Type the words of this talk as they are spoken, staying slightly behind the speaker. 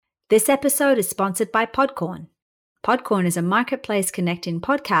This episode is sponsored by Podcorn. Podcorn is a marketplace connecting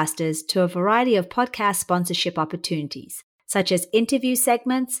podcasters to a variety of podcast sponsorship opportunities, such as interview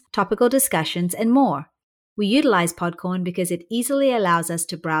segments, topical discussions, and more. We utilize Podcorn because it easily allows us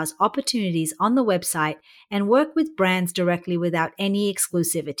to browse opportunities on the website and work with brands directly without any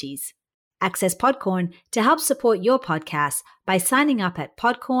exclusivities. Access Podcorn to help support your podcast by signing up at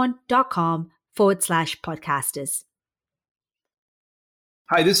podcorn.com/podcasters.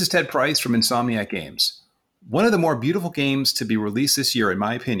 Hi, this is Ted Price from Insomniac Games. One of the more beautiful games to be released this year, in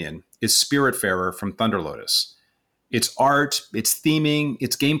my opinion, is Spiritfarer from Thunder Lotus. Its art, its theming,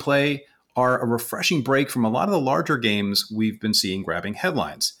 its gameplay are a refreshing break from a lot of the larger games we've been seeing grabbing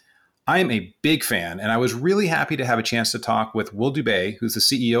headlines. I am a big fan, and I was really happy to have a chance to talk with Will Dubé, who's the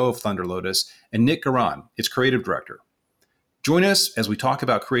CEO of Thunder Lotus, and Nick Guérin, its creative director. Join us as we talk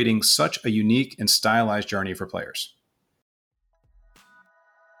about creating such a unique and stylized journey for players.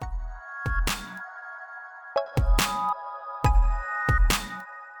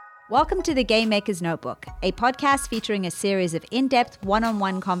 Welcome to the Game Maker's Notebook, a podcast featuring a series of in-depth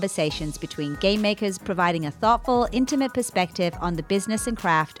one-on-one conversations between game makers providing a thoughtful, intimate perspective on the business and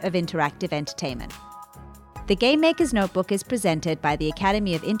craft of interactive entertainment. The Game Maker's Notebook is presented by the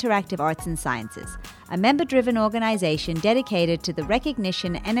Academy of Interactive Arts and Sciences, a member-driven organization dedicated to the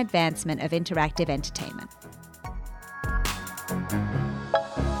recognition and advancement of interactive entertainment.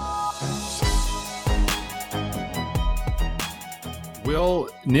 Will,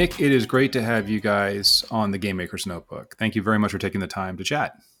 Nick, it is great to have you guys on the Game Maker's Notebook. Thank you very much for taking the time to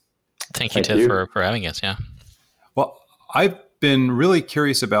chat. Thank you, Ted, for having us. Yeah. Well, I've been really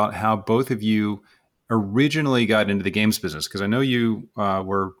curious about how both of you originally got into the games business, because I know you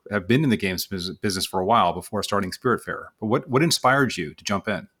have been in the games business for a while before starting Spiritfarer. But what inspired you to jump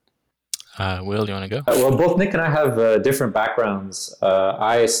in? Will, do you want to go? Well, both Nick and I have different backgrounds.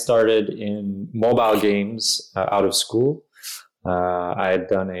 I started in mobile games out of school. I had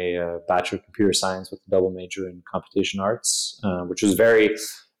done a Bachelor of Computer Science with a double major in Computation Arts, which was very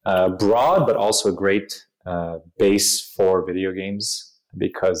broad, but also a great base for video games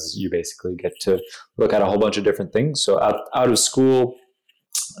because you basically get to look at a whole bunch of different things. So out of school,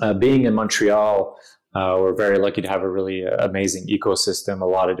 being in Montreal, we're very lucky to have a really amazing ecosystem, a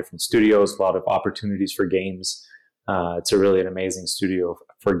lot of different studios, a lot of opportunities for games. It's an amazing studio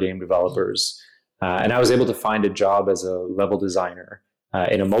for game developers. And I was able to find a job as a level designer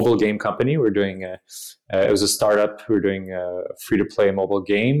in a mobile game company. We're doing it was a startup. We were doing free-to-play mobile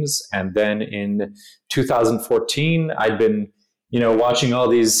games. And then in 2014, I'd been, watching all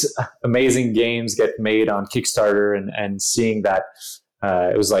these amazing games get made on Kickstarter and seeing that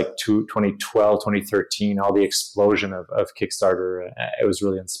it was like 2012, 2013, all the explosion of Kickstarter. It was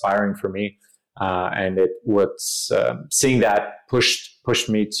really inspiring for me. And it was seeing that pushed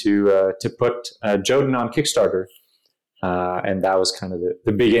me to put Jodin on Kickstarter, and that was kind of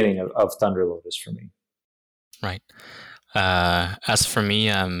the beginning of Thunder Lotus for me. Right. As for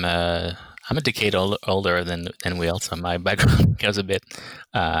me, I'm a decade older than Will, so my background goes a bit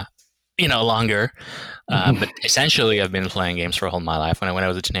longer. But essentially, I've been playing games for all my life. When I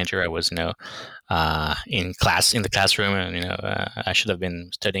was a teenager, I was in the classroom, and I should have been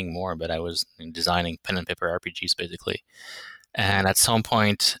studying more, but I was designing pen and paper RPGs basically. And at some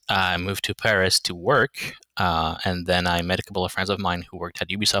point, I moved to Paris to work, and then I met a couple of friends of mine who worked at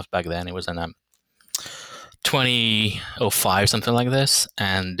Ubisoft back then. It was in 2005, something like this.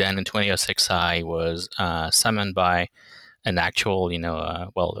 And then in 2006, I was summoned by an actual, a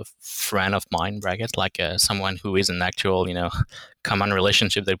friend of mine, bracket, like someone who is an actual, common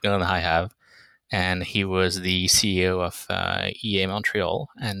relationship that Will and I have. And he was the CEO of EA Montreal,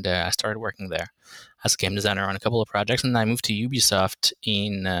 and I started working there as a game designer on a couple of projects. And I moved to Ubisoft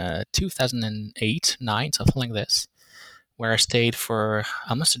in 2008, 9, something like this, where I stayed for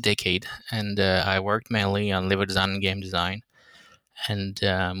almost a decade. And I worked mainly on level design and game design. And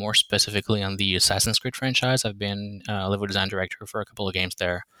more specifically on the Assassin's Creed franchise. I've been level design director for a couple of games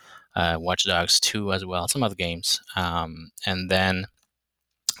there, Watch Dogs 2 as well, some other games. And then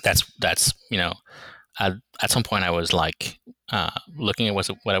that's at some point I was like looking at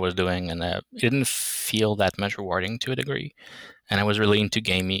what I was doing, and it didn't feel that much rewarding to a degree. And I was really into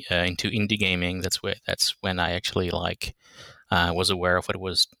indie gaming. That's when I actually was aware of what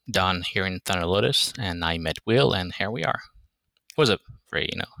was done here in Thunder Lotus, and I met Will, and here we are. It was a very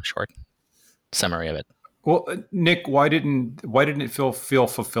short summary of it. Well, Nick, why didn't it feel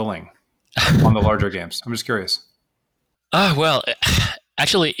fulfilling on the larger games? I'm just curious. Well,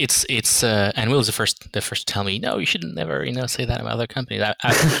 Actually, it's and Will was the first to tell me, no, you should never say that about other companies.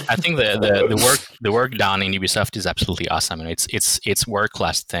 I think the work done in Ubisoft is absolutely awesome, and it's world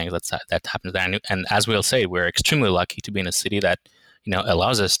class things that happens there. And as Will said, we're extremely lucky to be in a city that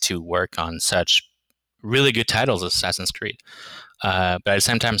allows us to work on such really good titles as Assassin's Creed. But at the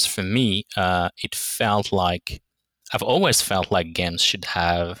same time, for me, it felt like I've always felt like games should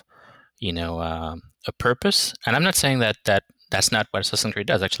have a purpose, and I'm not saying that's not what Assassin's Creed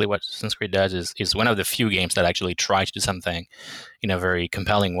does. Actually, what Assassin's Creed does is one of the few games that actually try to do something in a very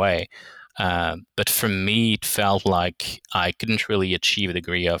compelling way. But for me, it felt like I couldn't really achieve a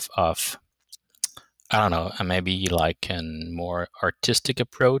degree of I don't know, maybe like a more artistic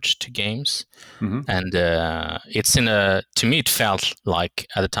approach to games. Mm-hmm. And to me, it felt like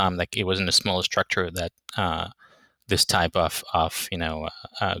at the time, like it was in a smaller structure that this type of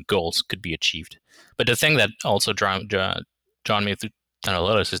goals could be achieved. But the thing that also drawn me through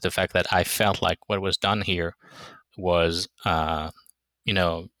Lotus is the fact that I felt like what was done here was,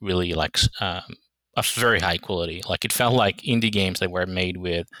 really like of very high quality. Like it felt like indie games that were made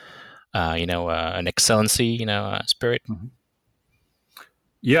with, an excellency, spirit. Mm-hmm.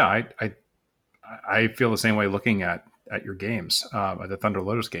 Yeah, I feel the same way looking at your games, the Thunder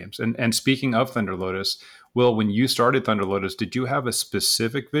Lotus games. And speaking of Thunder Lotus, Will, when you started Thunder Lotus, did you have a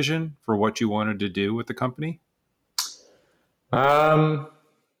specific vision for what you wanted to do with the company? For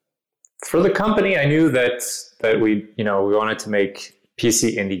the company, I knew that we wanted to make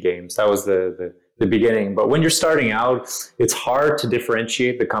PC indie games. That was the beginning. But when you're starting out, it's hard to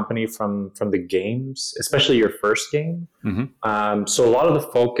differentiate the company from the games, especially your first game. Mm-hmm. So a lot of the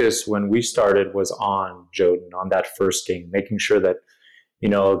focus when we started was on Jotun, on that first game, making sure that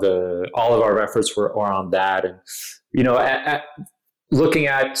all of our efforts were on that, and looking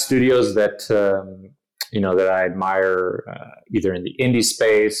at studios that that I admire, either in the indie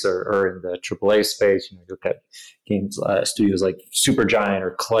space or in the AAA space. You look at games studios like Supergiant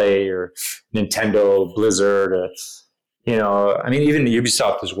or Clay or Nintendo, Blizzard. Even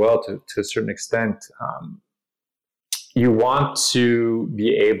Ubisoft as well to a certain extent. You want to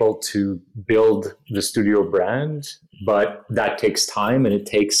be able to build the studio brand, but that takes time, and it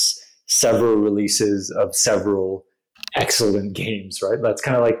takes several releases of several excellent games, right? That's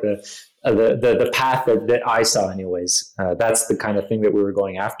kind of like the path that I saw anyways. That's the kind of thing that we were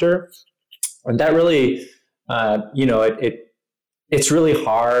going after. And that really, it's really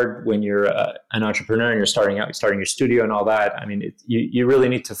hard when you're an entrepreneur and you're starting your studio and all that. You really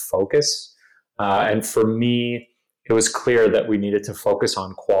need to focus. And for me, it was clear that we needed to focus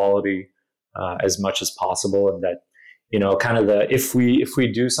on quality as much as possible, and that if we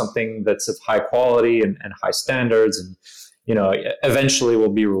do something that's of high quality and high standards, and eventually we'll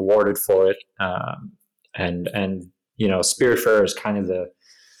be rewarded for it. And Spiritfarer is kind of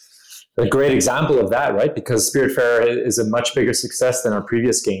a great example of that, right? Because Spiritfarer is a much bigger success than our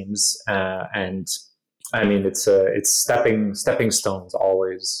previous games, and it's stepping stones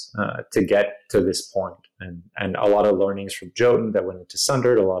always to get to this point. And a lot of learnings from Jotun that went into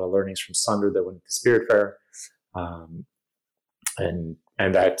Sundered, a lot of learnings from Sundered that went into Spiritfarer, and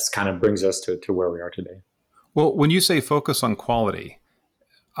that kind of brings us to where we are today. Well, when you say focus on quality,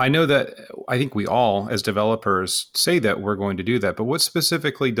 I think we all as developers say that we're going to do that, but what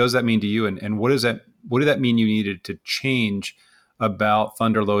specifically does that mean to you? And what did that mean you needed to change about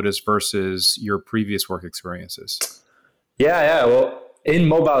Thunder Lotus versus your previous work experiences? Yeah. Well, in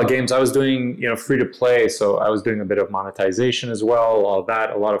mobile games, I was doing, free to play. So I was doing a bit of monetization as well, all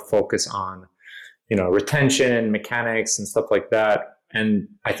that, a lot of focus on, retention, mechanics and stuff like that. And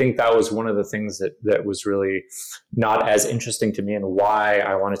I think that was one of the things that was really not as interesting to me, and why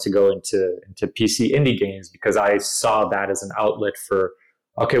I wanted to go into PC indie games, because I saw that as an outlet for,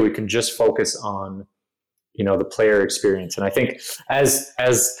 okay, we can just focus on, the player experience. And I think as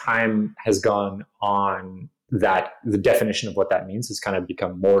time has gone on, that the definition of what that means has kind of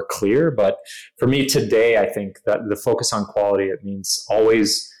become more clear. But for me today, I think that the focus on quality, it means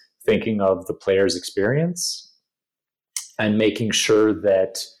always thinking of the player's experience and making sure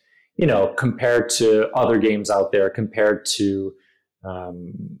that, compared to other games out there, compared to,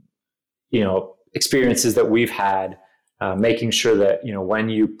 experiences that we've had, making sure that, when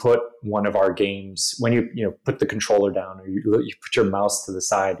you put one of our games, when you put the controller down, or you put your mouse to the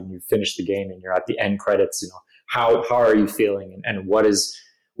side and you finish the game and you're at the end credits, how are you feeling, and what is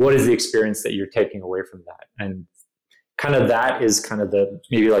the experience that you're taking away from that? And kind of that is kind of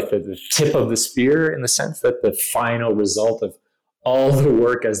maybe like the tip of the spear, in the sense that the final result of all the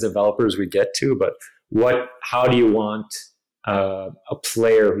work as developers we get to. But how do you want a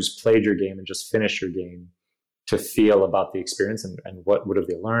player who's played your game and just finished your game to feel about the experience and what have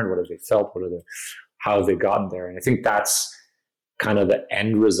they learned, what have they felt, how have they gotten there. And I think that's kind of the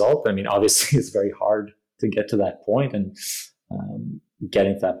end result. I mean, obviously it's very hard to get to that point, and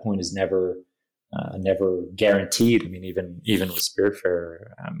getting to that point is never guaranteed. I mean, even with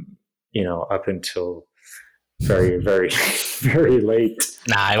Spiritfarer, up until very, very, very late.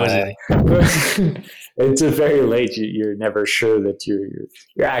 Nah, it wasn't. It's very late. You're never sure that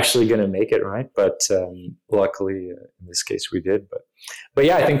you're actually going to make it, right? But luckily, in this case, we did. But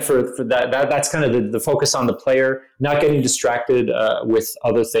yeah, I think for that's kind of the focus on the player, not getting distracted with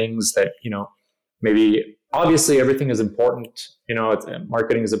other things that maybe. Obviously, everything is important.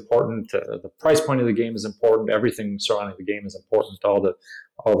 Marketing is important. The price point of the game is important. Everything surrounding the game is important. All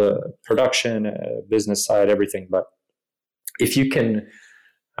the production, business side, everything. But if you can,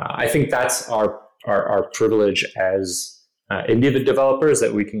 I think that's our privilege as indie developers,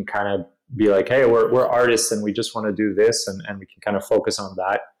 that we can kind of be like, hey, we're artists and we just want to do this, and we can kind of focus on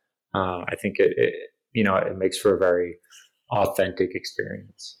that. I think it makes for a very authentic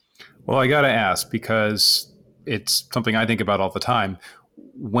experience. Well, I got to ask, because it's something I think about all the time.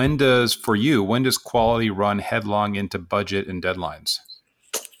 When does quality run headlong into budget and deadlines?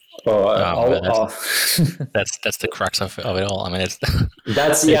 That's the crux of it all. I mean, it's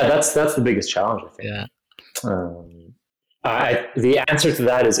that's the biggest challenge, I think. Yeah. The answer to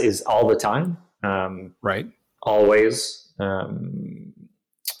that is all the time. Right. Always.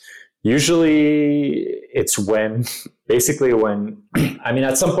 Usually it's when I mean,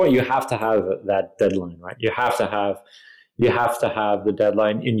 at some point you have to have that deadline, right? You have to have the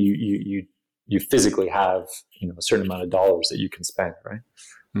deadline, and you physically have a certain amount of dollars that you can spend, right?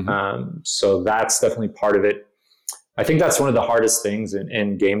 Mm-hmm. So that's definitely part of it. I think that's one of the hardest things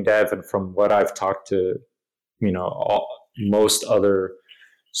in game dev, and from what I've talked to most other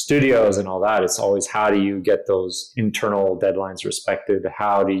studios and all that, it's always, how do you get those internal deadlines respected?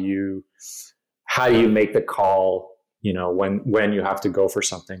 How do you make the call, when you have to go for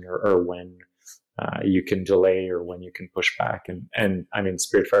something, or when you can delay, or when you can push back. And I mean,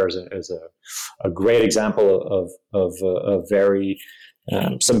 Spiritfarer is a great example of very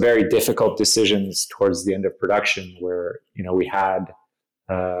some very difficult decisions towards the end of production, where we had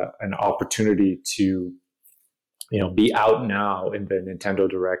an opportunity to be out now in the Nintendo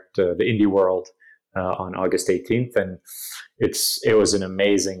Direct, the Indie World, on August 18th. And it was an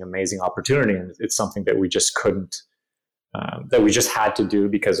amazing opportunity. And it's something that we just couldn't, that we just had to do,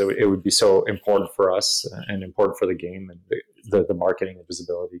 because it would be so important for us and important for the game, and the marketing and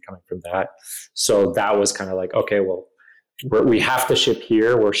visibility coming from that. So that was kind of like, okay, well, we have to ship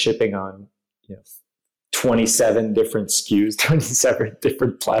here. We're shipping on 27 different SKUs, 27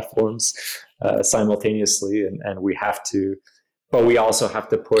 different platforms simultaneously, and we have to, but we also have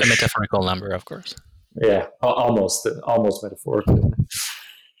to push a metaphorical number, of course. Yeah, almost metaphorical.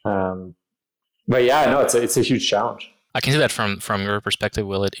 But yeah, no, it's a huge challenge. I can see that from your perspective,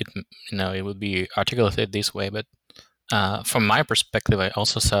 Will. It would be articulated this way, but from my perspective, I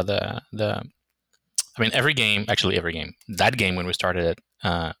also saw I mean, every game. That game, when we started it,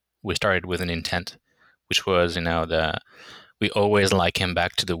 we started with an intent, which was, we always liken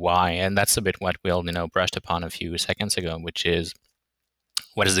back to the why, and that's a bit what Will, brushed upon a few seconds ago, which is,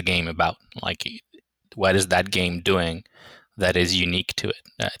 what is the game about? Like, what is that game doing that is unique to it?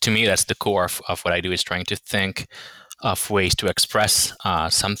 To me, that's the core of what I do, is trying to think of ways to express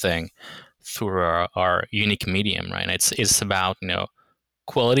something through our unique medium, right? It's about,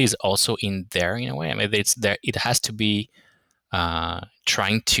 quality is also in there in a way. I mean, it's there. It has to be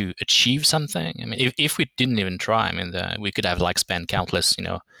trying to achieve something. I mean, if we didn't even try, I mean, we could have spent countless,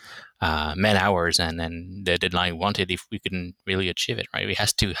 man hours, and then the deadline we wanted, if we couldn't really achieve it, right? We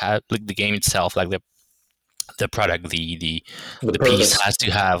has to have the game itself, like the product, the piece has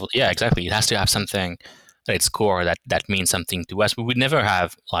to have, exactly. It has to have something at its core that means something to us. We would never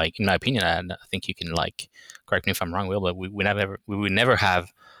have, in my opinion, and I think you can correct me if I'm wrong, Will, but we would never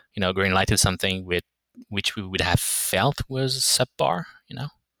have, green lighted something which we would have felt was subpar,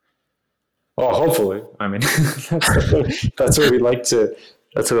 Well, hopefully. I mean, that's what we like to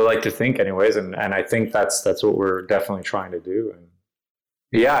think, anyways, and I think that's what we're definitely trying to do. And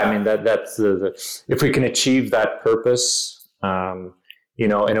yeah, I mean, that's the if we can achieve that purpose,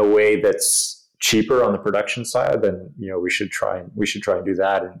 in a way that's cheaper on the production side, then we should try and do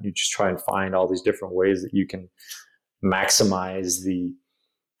that. And you just try and find all these different ways that you can maximize the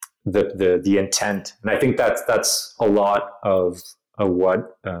intent. And I think that's a lot of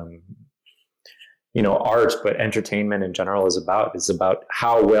what art, but entertainment in general is about. It's about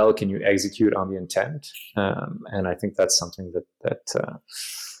how well can you execute on the intent, and I think that's something that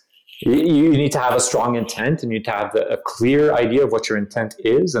you need to have a strong intent, and you need to have a clear idea of what your intent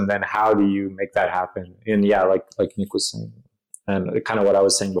is, and then how do you make that happen? And yeah, like Nick was saying, and kind of what I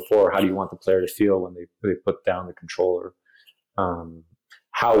was saying before, how do you want the player to feel when they put down the controller?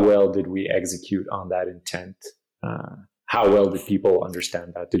 How well did we execute on that intent? How well did people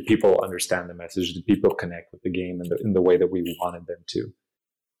understand that? Did people understand the message? Did people connect with the game in the way that we wanted them to?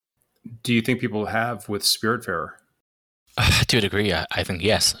 Do you think people have with Spiritfarer? To a degree, I think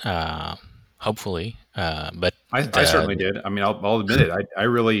yes. Hopefully, but I certainly did. I mean, I'll admit it. I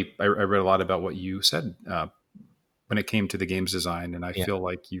read a lot about what you said when it came to the game's design, and I feel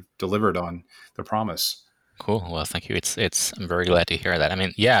like you've delivered on the promise. Cool. Well, thank you. I'm very glad to hear that. I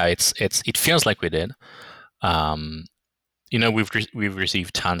mean, yeah, it feels like we did. We've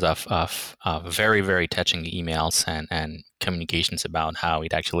received tons of very, very touching emails and communications about how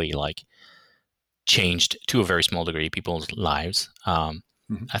it actually changed to a very small degree people's lives. I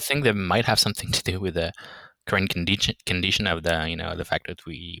think that might have something to do with the current condition of the fact that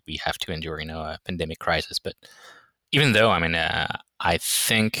we have to endure a pandemic crisis. But even though, I mean, I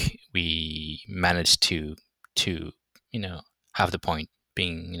think we managed to have the point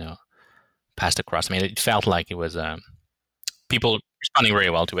being passed across. I mean, it felt like it was people responding very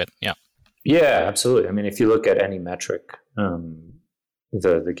well to it. Yeah, absolutely. I mean, if you look at any metric,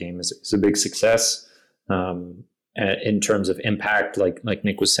 the game is a big success. In terms of impact, like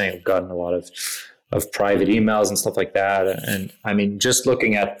Nick was saying, we've gotten a lot of private emails and stuff like that. And I mean, just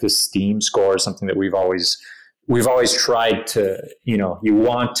looking at the Steam score is something that we've always tried to, you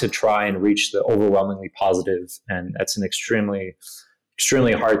want to try and reach the overwhelmingly positive, and that's an extremely,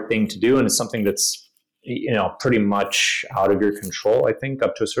 extremely hard thing to do. And it's something that's, pretty much out of your control, I think,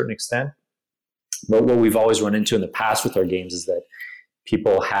 up to a certain extent. But what we've always run into in the past with our games is that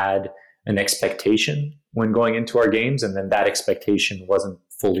people had an expectation when going into our games, and then that expectation wasn't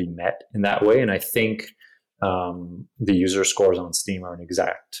fully met in that way. And I think the user scores on Steam are an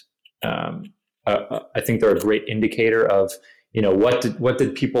exact. I think they're a great indicator of what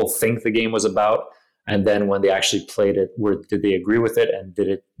did people think the game was about, and then when they actually played it, did they agree with it, and did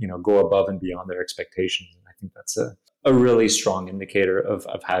it go above and beyond their expectations? And I think that's a really strong indicator of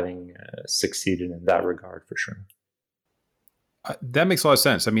having succeeded in that regard, for sure. That makes a lot of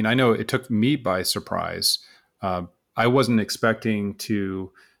sense. I mean, I know it took me by surprise. I wasn't expecting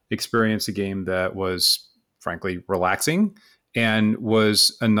to experience a game that was, frankly, relaxing and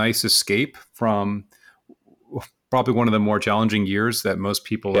was a nice escape from probably one of the more challenging years that most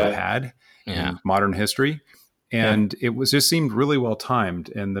people have had in modern history. And it just seemed really well timed.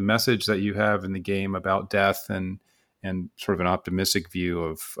 And the message that you have in the game about death and sort of an optimistic view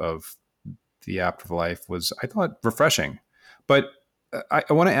of the afterlife was, I thought, refreshing. But I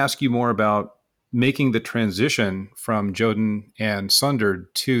want to ask you more about making the transition from Jotun and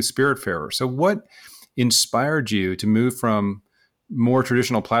Sundered to Spiritfarer. So what inspired you to move from more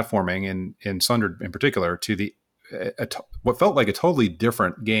traditional platforming in Sundered in particular to what felt like a totally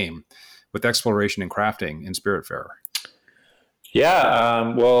different game with exploration and crafting in Spiritfarer?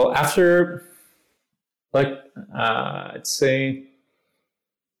 Yeah, well, after I'd say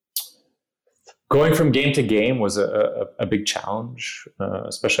going from game to game was a big challenge,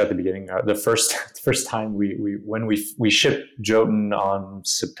 especially at the beginning. The first time we shipped Jotun on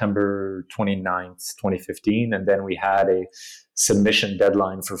September 29th, 2015, and then we had a submission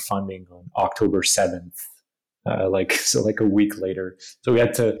deadline for funding on October 7th, like a week later. So we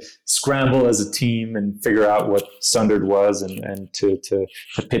had to scramble as a team and figure out what Sundered was, and to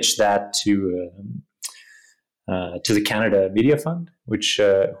pitch that to the Canada Media Fund, which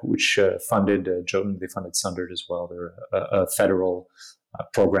funded Jotun. They funded Sundered as well. They're a federal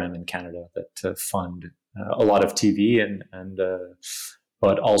program in Canada that fund a lot of TV and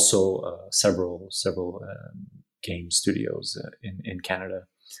but also several game studios in Canada.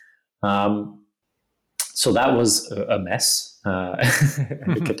 So that was a mess, a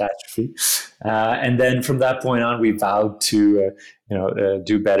catastrophe. And then from that point on, we vowed to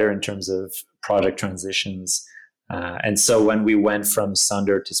do better in terms of project transitions. And so when we went from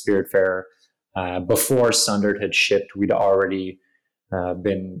Sundered to Spiritfarer, before Sundered had shipped, we'd already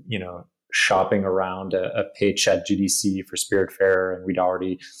been, shopping around a pitch at GDC for Spiritfarer, and we'd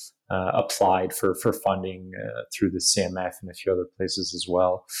already applied for funding through the CMF and a few other places as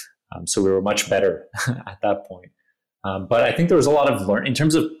well. So we were much better at that point. But I think there was a lot of learning in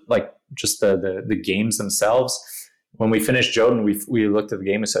terms of just the games themselves. When we finished Jotun, we looked at the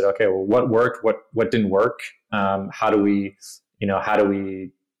game and said, okay, well, what worked, what didn't work? How do we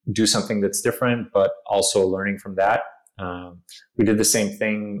do something that's different, but also learning from that? We did the same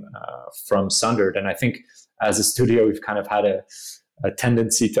thing from Sundered, and I think as a studio, we've kind of had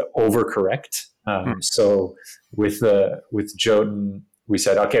tendency to overcorrect. So with Jotun, we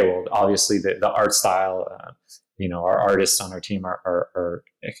said, okay, well, obviously the art style, our artists on our team are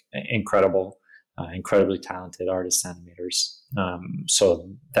incredible, incredibly talented artists, animators. So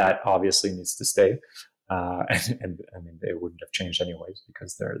that obviously needs to stay. And I mean, they wouldn't have changed anyways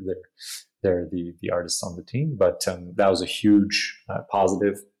because they're the artists on the team. But that was a huge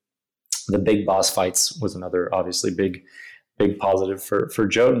positive. The big boss fights was another obviously big positive for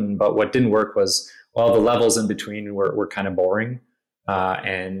Jotun. But what didn't work was, well, the levels in between were kind of boring,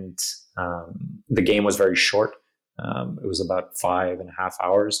 and the game was very short. It was about 5.5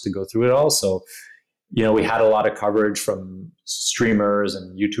 hours to go through it all. So, we had a lot of coverage from streamers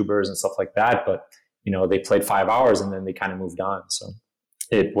and YouTubers and stuff like that, but they played 5 hours and then they kind of moved on. So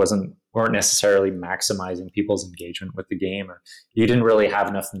it weren't necessarily maximizing people's engagement with the game, or you didn't really have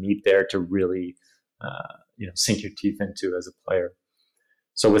enough meat there to really, sink your teeth into as a player.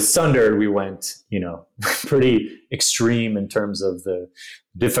 So with Sundered, we went, pretty extreme in terms of the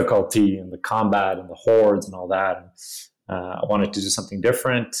difficulty and the combat and the hordes and all that. And, I wanted to do something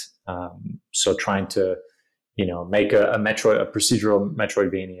different. So trying to, make a procedural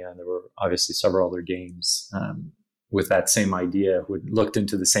Metroidvania, and there were obviously several other games with that same idea who had looked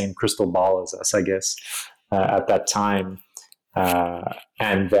into the same crystal ball as us, I guess, at that time.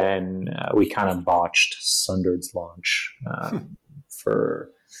 And then we kind of botched Sundered's launch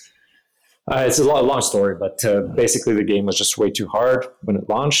it's a long story, but basically the game was just way too hard when it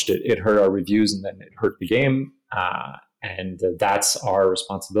launched. It hurt our reviews, and then it hurt the game. And that's our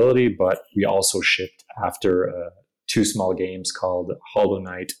responsibility. But we also shipped after 2 small games called Hollow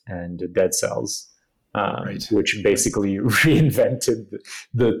Knight and Dead Cells, which basically reinvented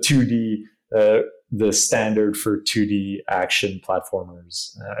the 2D, the standard for 2D action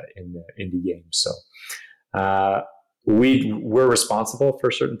platformers in the indie game. So we're responsible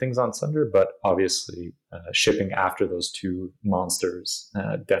for certain things on Sunder, but obviously shipping after those 2 monsters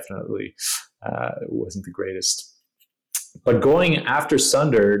definitely wasn't the greatest. But going after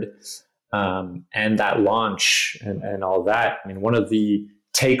Sundered and that launch and all that, I mean, one of the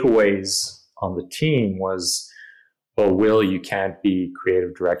takeaways on the team was, well, Will, you can't be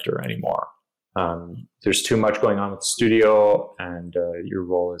creative director anymore. There's too much going on with the studio, and your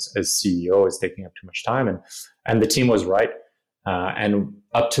role as CEO is taking up too much time. And the team was right. And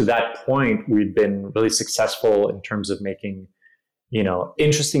up to that point, we'd been really successful in terms of making,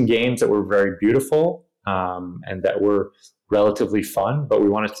 interesting games that were very beautiful, and that were relatively fun, but we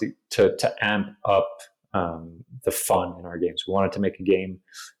wanted to amp up the fun in our games. We wanted to make a game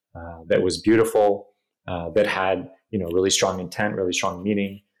that was beautiful, that had, really strong intent, really strong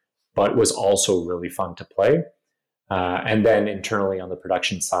meaning, but was also really fun to play. And then internally on the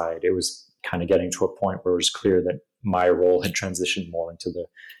production side, it was kind of getting to a point where it was clear that my role had transitioned more into the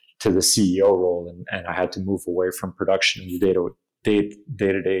CEO role, and I had to move away from production and the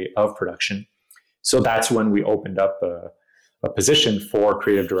day-to-day of production. So that's when we opened up a position for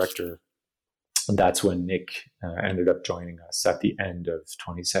creative director. And that's when Nick ended up joining us at the end of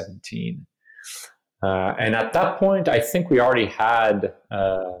 2017. And at that point, I think we already had,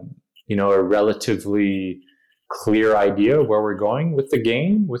 a relatively clear idea of where we're going with the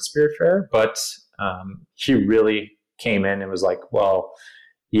game, with Spiritfarer. But he really came in and was like, well,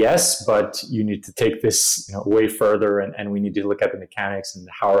 yes, but you need to take this way further, and we need to look at the mechanics and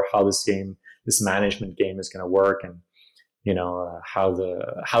how this management game is going to work, and how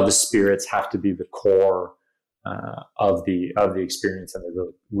the spirits have to be the core of the experience and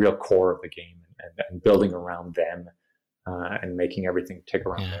the real core of the game, and building around them and making everything tick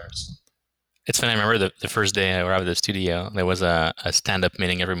around theirs. It's funny. I remember the first day I arrived at the studio, there was a stand-up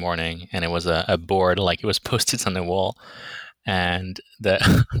meeting every morning, and it was a board, like it was Post-its on the wall, and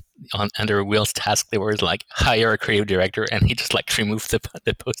under Will's task they were like, hire a creative director, and he just like removed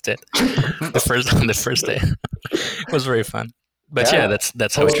the Post-it on the first day. It was very fun. But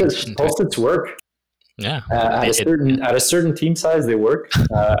that's how Post-its work. Yeah. At a certain team size they work.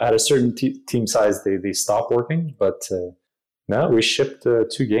 At a certain team size they stop working. But no, we shipped 2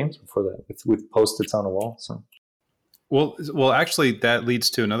 games before that with Post-its on a wall. So. Well, actually, that leads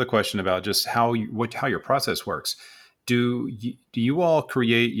to another question about just how your process works. Do you all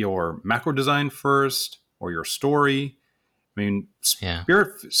create your macro design first, or your story? I mean,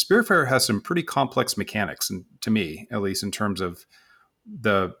 Spiritfarer has some pretty complex mechanics, and to me, at least, in terms of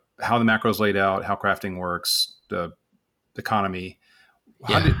how the macro is laid out, how crafting works, the economy.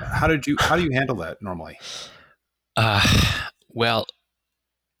 How do you handle that normally? Well,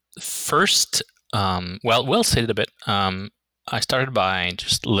 first, Will said it a bit. I started by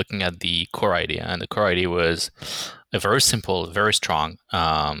just looking at the core idea, and the core idea was a very simple, very strong,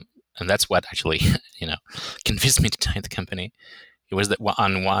 and that's what actually convinced me to join the company. It was that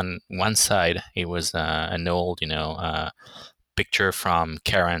on one side, it was an old picture from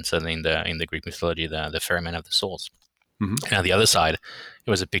Guérin, so in the Greek mythology, the ferryman of the souls. Mm-hmm. And on the other side, it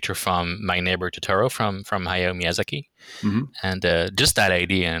was a picture from My Neighbor Totoro from Hayao Miyazaki, mm-hmm. and just that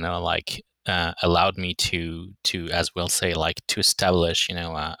idea, allowed me to, as we'll say, to establish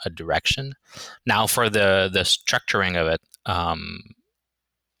a direction. Now for the structuring of it,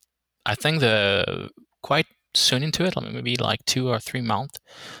 I think quite soon into it, maybe 2 or 3 months,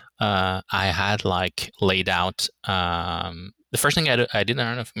 I had laid out. The first thing I did, I don't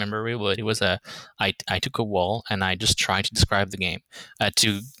know if you remember, but it was I took a wall and I just tried to describe the game.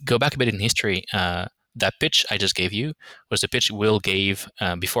 To go back a bit in history, that pitch I just gave you was the pitch Will gave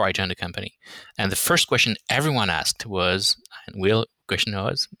before I joined the company. And the first question everyone asked was, question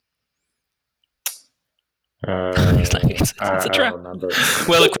was, it's a trap.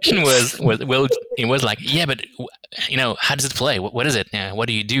 Well, the question was well, it was yeah, but how does it play? What is it? What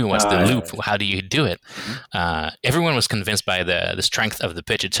do you do? What's the loop? How do you do it? Everyone was convinced by the strength of the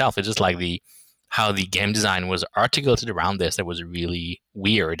pitch itself. It's just how the game design was articulated around this that was really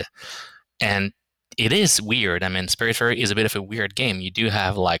weird. And it is weird. I mean, Spiritfarer is a bit of a weird game. You do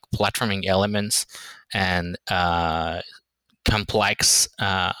have platforming elements and complex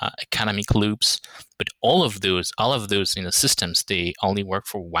economic loops, but all of those systems, they only work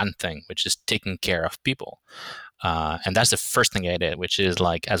for one thing, which is taking care of people. And that's the first thing I did, which is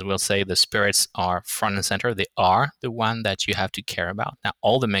as we'll say, the spirits are front and center. They are the one that you have to care about. Now,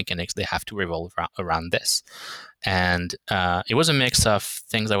 all the mechanics, they have to revolve around this. And it was a mix of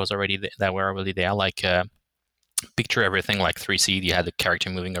things that were already there, picture everything 3C. You had the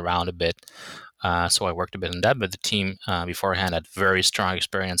character moving around a bit. So I worked a bit on that, but the team beforehand had very strong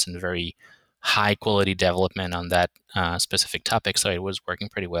experience and very high quality development on that specific topic. So it was working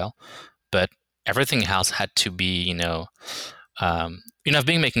pretty well. But everything else had to be, I've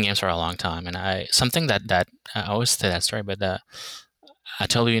been making games for a long time, and something that I always say that story, but I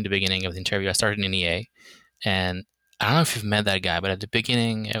told you in the beginning of the interview, I started in EA, and I don't know if you've met that guy, but at the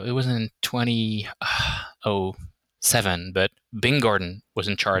beginning, it was in 2007, but Bing Gordon was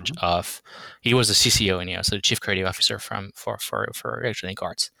in charge of, he was the CCO in EA, so the Chief Creative Officer for Electronic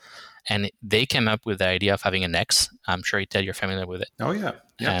Arts. And they came up with the idea of having an X. I'm sure, Ted, you're familiar with it. Oh, yeah.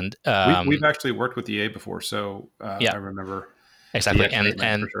 And we've actually worked with EA before, so I remember. Exactly.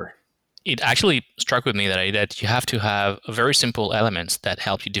 And for sure. It actually struck with me that you have to have very simple elements that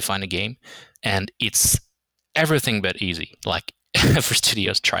help you define a game. And it's everything but easy. Every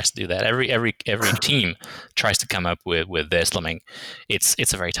studio tries to do that. Every team tries to come up with this.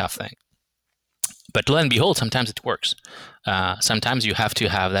 It's a very tough thing. But lo and behold, sometimes it works. Sometimes you have to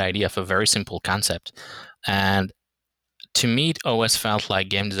have that idea of a very simple concept. And to me, it always felt like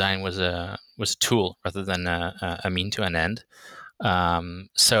game design was a tool rather than a mean to an end.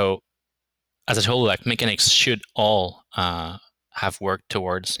 So, as I told you, mechanics should all have worked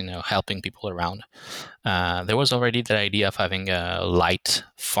towards helping people around. There was already that idea of having a light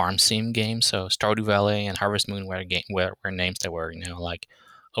farm sim game. So Stardew Valley and Harvest Moon were names that were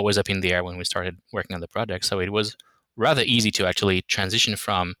always up in the air when we started working on the project. So it was rather easy to actually transition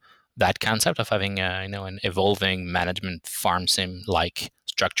from that concept of having an evolving management farm sim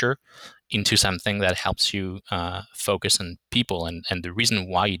structure into something that helps you focus on people and the reason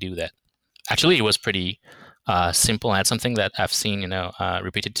why you do that. Actually, it was pretty simple, and it's something that I've seen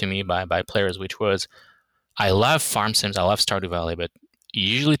repeated to me by players, which was, I love farm sims, I love Stardew Valley, but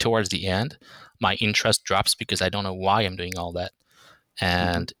usually towards the end, my interest drops because I don't know why I'm doing all that.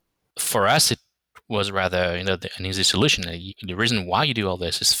 And for us, it was rather an easy solution. The reason why you do all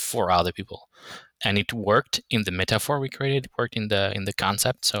this is for other people, and it worked in the metaphor we created. It worked in the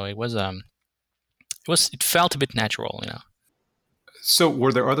concept. So it felt a bit natural, So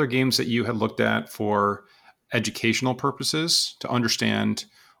were there other games that you had looked at for educational purposes to understand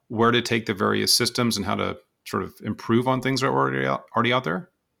where to take the various systems and how to sort of improve on things that are already out there?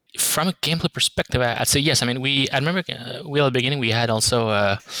 From a gameplay perspective, I'd say yes. I mean, I remember at the beginning we had also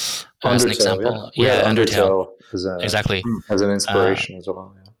as an example, Undertale exactly as an inspiration as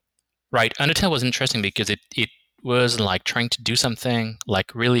well. Yeah. Right, Undertale was interesting because it was trying to do something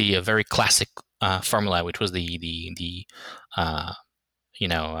really a very classic formula, which was the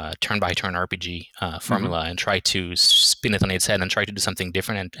turn-by-turn RPG formula, and try to spin it on its head and try to do something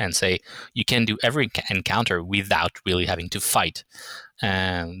different and say you can do every encounter without really having to fight.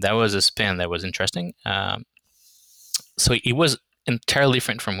 And that was a spin that was interesting. So it was entirely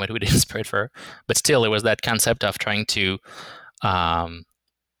different from what we did in Spiritfarer, but still it was that concept of trying to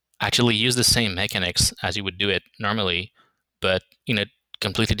actually use the same mechanics as you would do it normally, but in a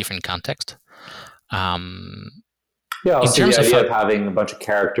completely different context. Yeah, In also the terms of idea of having a bunch of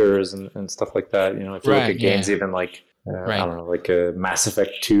characters and stuff like that. You know, if you look right, at games, yeah, even like I right, don't know, like Mass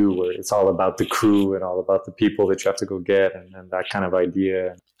Effect 2, where it's all about the crew and all about the people that you have to go get, and that kind of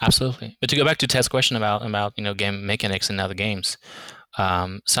idea. absolutely. But to go back to Ted's question about game mechanics in other games,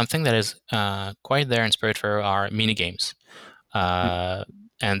 something that is quite there in Spiritfarer are mini games, and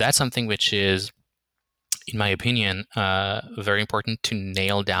that's something which is, in my opinion, very important to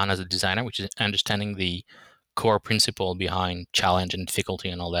nail down as a designer, which is understanding the core principle behind challenge and difficulty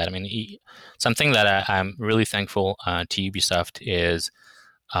and all that. I mean, something that I'm really thankful to Ubisoft is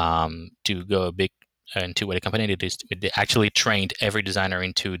to go a big into what a company did is they actually trained every designer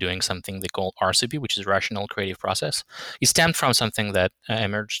into doing something they call RCP, which is Rational Creative Process. It stemmed from something that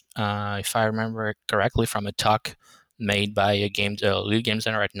emerged, if I remember correctly, from a talk made by a lead game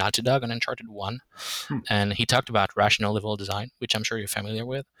designer at Naughty Dog on Uncharted 1. And he talked about rational level design, which I'm sure you're familiar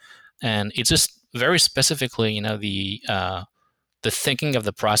with. And it's just very specifically, the thinking of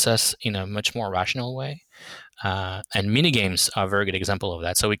the process in a much more rational way. And mini games are a very good example of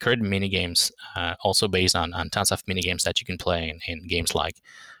that. So we created mini games also based on tons of mini games that you can play in games like,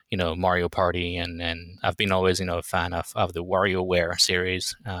 Mario Party, and I've been always a fan of the WarioWare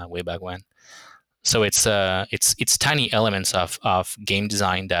series way back when. So it's tiny elements of game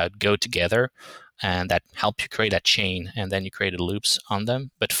design that go together and that help you create that chain, and then you create the loops on them.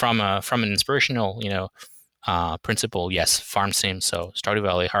 But from an inspirational principle, yes, Farm Sim, so Stardew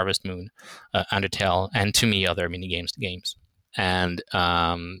Valley, Harvest Moon, Undertale, and to me other mini games, and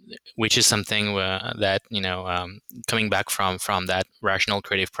which is something that coming back from that rational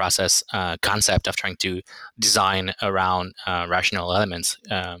creative process concept of trying to design around rational elements.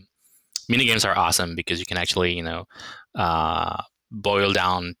 Mini games are awesome because you can actually boil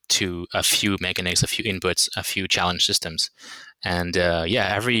down to a few mechanics, a few inputs, a few challenge systems. And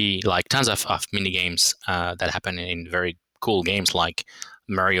tons of mini games that happen in very cool games like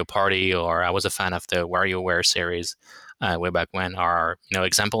Mario Party, or I was a fan of the WarioWare series way back when, are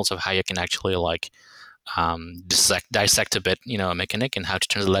examples of how you can actually dissect a bit a mechanic and how to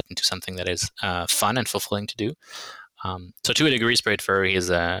turn that into something that is fun and fulfilling to do. So to a degree, Spiritfarer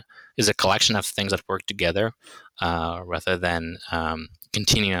is a collection of things that work together rather than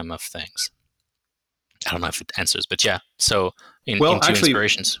continuum of things. I don't know if it answers, but yeah. So into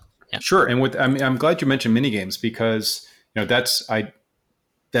inspirations. Yeah. Sure. And I'm glad you mentioned mini games, because that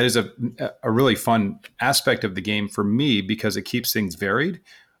is a really fun aspect of the game for me, because it keeps things varied.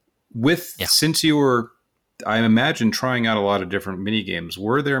 Since you were, I imagine, trying out a lot of different mini games,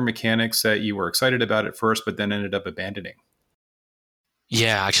 were there mechanics that you were excited about at first, but then ended up abandoning?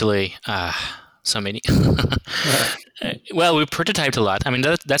 Yeah, actually, so many. Well, we prototyped a lot. I mean,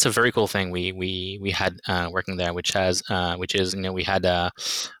 that's a very cool thing we had working there, which is we had a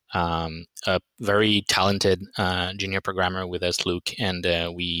very talented junior programmer with us, Luke, and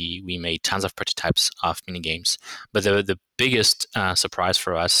we made tons of prototypes of mini games. But the biggest surprise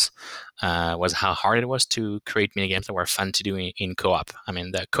for us was how hard it was to create mini games that were fun to do in co-op. I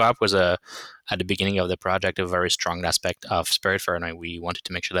mean, the co-op was at the beginning of the project a very strong aspect of Spiritfarer, and we wanted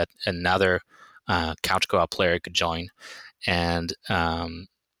to make sure that another couch co-op player could join. And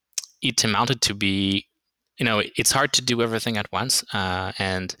it amounted to be, it's hard to do everything at once,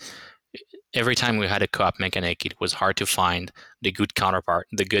 and every time we had a co-op mechanic, it was hard to find the good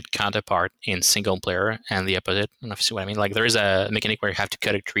counterpart in single player, and the opposite. I don't know if you see what I mean. Like, there is a mechanic where you have to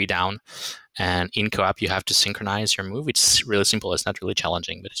cut a tree down, and in co-op you have to synchronize your move. It's really simple. It's not really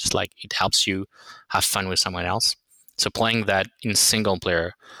challenging, but it's just like it helps you have fun with someone else. So playing that in single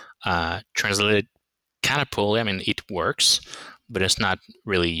player translated kind of poorly. I mean, it works, but it's not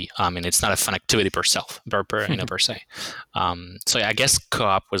really. It's not a fun activity per se. So yeah, I guess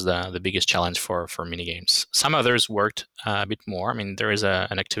co-op was the biggest challenge for mini games. Some others worked a bit more. I mean, there is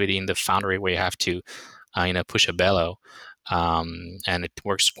an activity in the Foundry where you have to, push a bellow, and it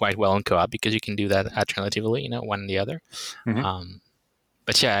works quite well in co-op because you can do that alternatively, one and the other. Mm-hmm.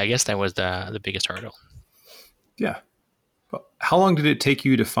 But yeah, I guess that was the biggest hurdle. Yeah. Well, how long did it take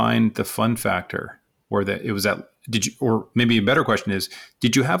you to find the fun factor? Or that it was that, or maybe a better question is,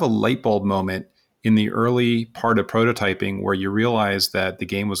 did you have a light bulb moment in the early part of prototyping where you realized that the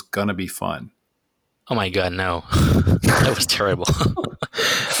game was going to be fun? Oh my God, no. That was terrible.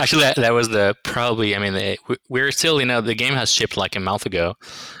 Actually, that was we're still, the game has shipped like a month ago,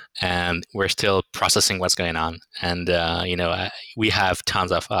 and we're still processing what's going on. And, we have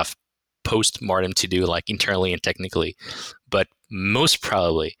tons of post-mortem to do, like internally and technically. But most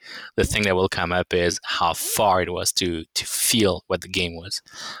probably the thing that will come up is how far it was to feel what the game was.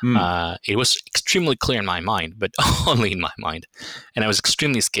 It was extremely clear in my mind, but only in my mind, and I was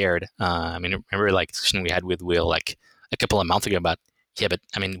extremely scared. I remember like the discussion we had with Will like a couple of months ago about, but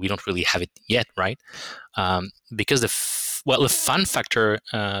we don't really have it yet, right? Because the fun factor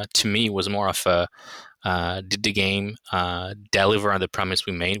to me was more of a did the game deliver on the promise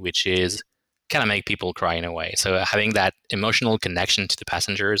we made, which is kind of make people cry in a way. So having that emotional connection to the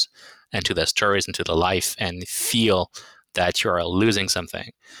passengers and to the stories and to the life, and feel that you're losing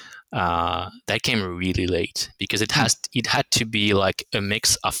something, that came really late, because it had to be like a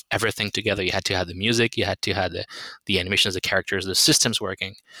mix of everything together. You had to have the music, you had to have the animations, the characters, the systems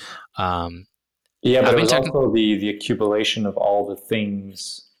working. But it was also the accumulation of all the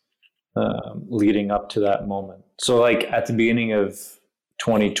things leading up to that moment. So like at the beginning of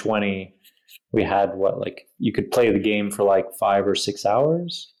 2020, we had you could play the game for like 5 or 6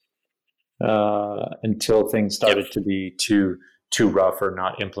 hours until things started to be too rough or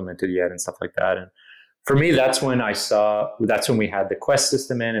not implemented yet and stuff like that. And for me, that's when we had the quest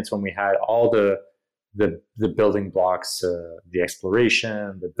system in. It's when we had all the building blocks, the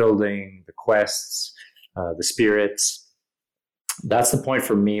exploration, the building, the quests, the spirits. That's the point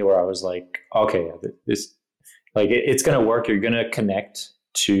for me where I was like, okay, this, like, it's going to work. You're going to connect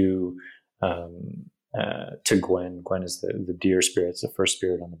to Gwen. Gwen is the deer spirit. It's the first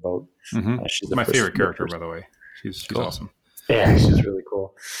spirit on the boat. Mm-hmm. She's my favorite character, by the way. She's cool. Awesome. Yeah, she's really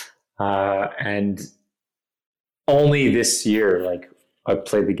cool. And only this year, like, I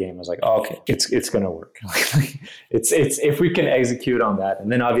played the game. I was like, oh, okay, it's going to work. it's if we can execute on that.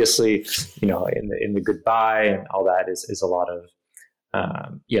 And then obviously, in the goodbye and all that is a lot of,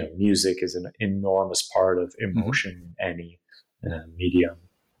 music is an enormous part of emotion in any medium.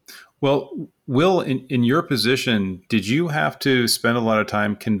 Well, Will, in your position, did you have to spend a lot of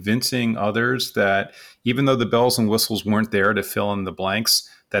time convincing others that even though the bells and whistles weren't there to fill in the blanks,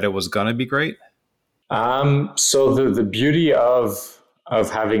 that it was going to be great? So the beauty of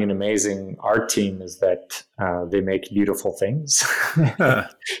having an amazing art team is that they make beautiful things.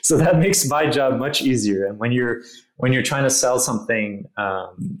 So that makes my job much easier. And when you're trying to sell something,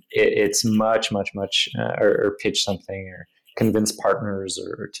 it's much, or pitch something or convince partners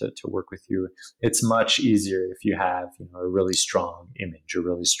or to work with you. It's much easier if you have a really strong image, a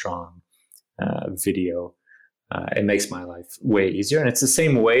really strong video. It makes my life way easier. And it's the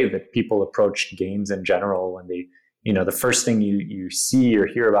same way that people approach games in general when they, the first thing you see or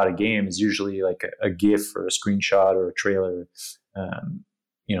hear about a game is usually like a GIF or a screenshot or a trailer.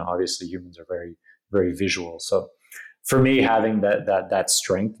 Obviously humans are very, very visual. So for me, having that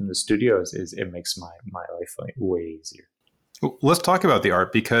strength in the studios it makes my life way easier. Let's talk about the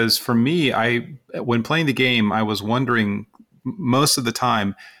art, because for me, when playing the game, I was wondering most of the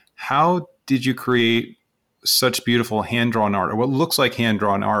time, how did you create such beautiful hand-drawn art, or what looks like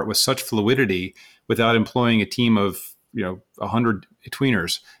hand-drawn art with such fluidity without employing a team of 100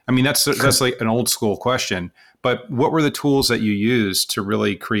 tweeners? I mean, that's like an old school question, but what were the tools that you used to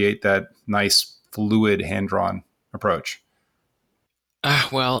really create that nice fluid hand-drawn approach?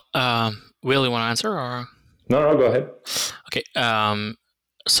 Will, you want to answer or? No, go ahead. Okay.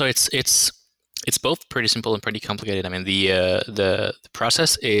 So it's both pretty simple and pretty complicated. I mean, the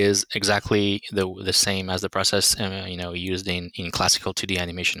process is exactly the same as the process used in classical 2D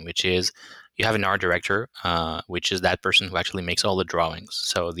animation, which is you have an art director, which is that person who actually makes all the drawings.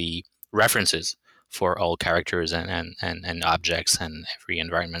 So the references for all characters and objects and every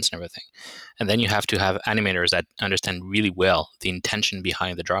environments and everything. And then you have to have animators that understand really well the intention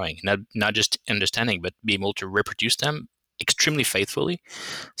behind the drawing, not just understanding, but be able to reproduce them extremely faithfully.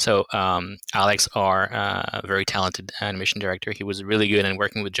 So Alex, our very talented animation director, he was really good in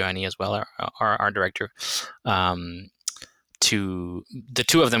working with Johnny as well, our art director. The two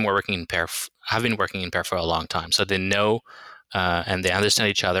of them were working in pair, have been working in pair for a long time. So they know and they understand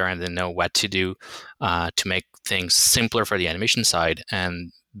each other, and they know what to do to make things simpler for the animation side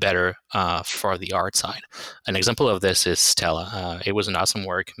and better for the art side. An example of this is Stella. It was an awesome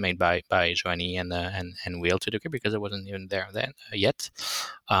work made by Joanie and Will to degree, because it wasn't even there then yet.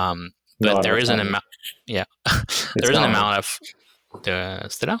 But there is an amount. Yeah, there is an amount of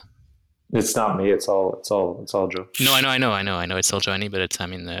Stella. It's not me. It's all Joe. No, I know. It's still Joanie, but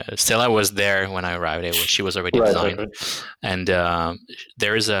Stella was there when I arrived. She was already designed, right. And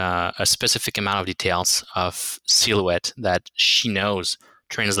there is a specific amount of details of silhouette that she knows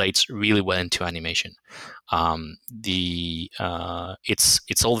translates really well into animation. It's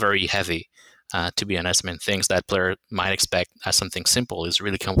all very heavy, to be honest. I mean, things that player might expect as something simple is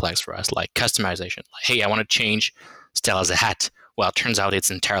really complex for us, like customization. Like, hey, I want to change Stella's a hat. Well, it turns out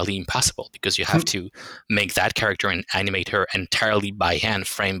it's entirely impossible because you have to make that character and animate her entirely by hand,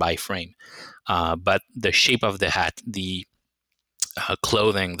 frame by frame. But the shape of the hat, the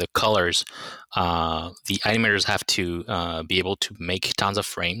clothing, the colors, the animators have to be able to make tons of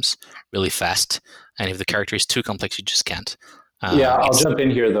frames really fast. And if the character is too complex, you just can't. I'll jump in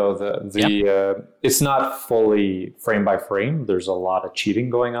here though. It's not fully frame by frame. There's a lot of cheating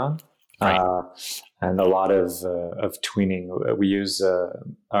going on, right. And a lot of tweening. We use our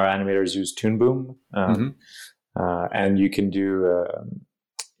animators use Toon Boom, and you can do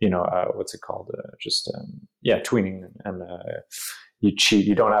what's it called? Tweening, and you cheat.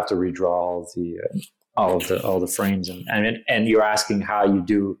 You don't have to redraw all the frames, and you're asking how you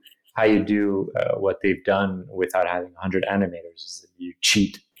do what they've done without having 100 animators. Is that you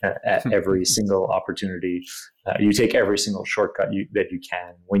cheat at every single opportunity. You take every single shortcut that you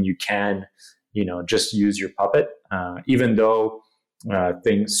can. When you can, just use your puppet. Even though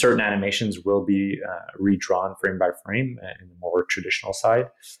certain animations will be redrawn frame by frame in the more traditional side.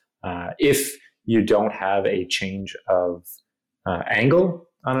 If you don't have a change of angle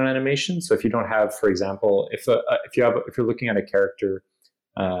on an animation, so if you don't have, for example, if you're looking at a character.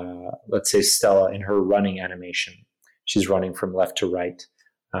 Let's say Stella in her running animation, she's running from left to right.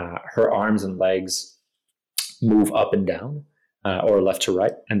 Her arms and legs move up and down or left to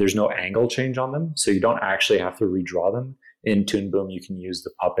right, and there's no angle change on them. So you don't actually have to redraw them. In Toon Boom, you can use the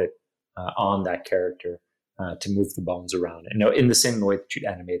puppet on that character to move the bones around. And in the same way that you'd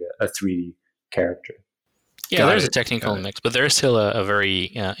animate a 3D character. Yeah, there's a technical mix, but there's still a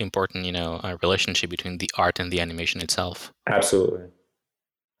very important, relationship between the art and the animation itself. Absolutely.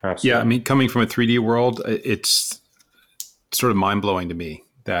 Yeah, I mean, coming from a 3D world, it's sort of mind-blowing to me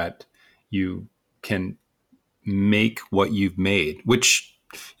that you can make what you've made, which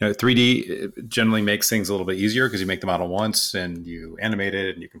 3D generally makes things a little bit easier because you make the model once and you animate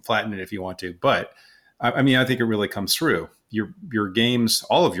it and you can flatten it if you want to. But I think it really comes through. Your games,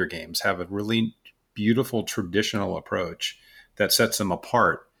 all of your games, have a really beautiful traditional approach that sets them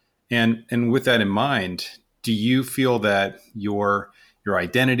apart. And with that in mind, do you feel that your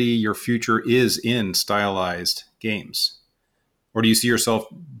identity, your future is in stylized games? Or do you see yourself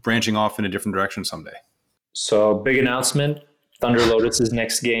branching off in a different direction someday? So, big announcement, Thunder Lotus's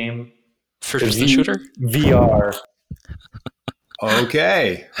next game. First-person shooter? VR.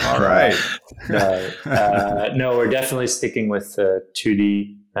 Okay, all right. No, we're definitely sticking with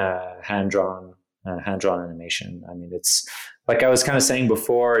 2D hand-drawn animation. I mean, it's like I was kind of saying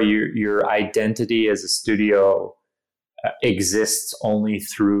before, your identity as a studio exists only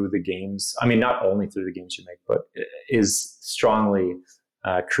through the games. I mean, not only through the games you make, but is strongly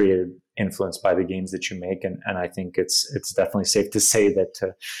created, influenced by the games that you make. And I think it's definitely safe to say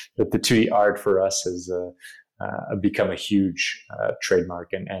that the 2D art for us has become a huge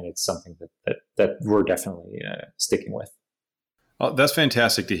trademark, and it's something that we're definitely sticking with. Well, that's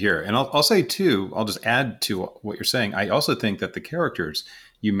fantastic to hear. And I'll say too, I'll just add to what you're saying. I also think that the characters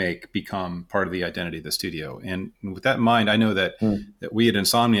you make become part of the identity of the studio. And with that in mind, I know that we at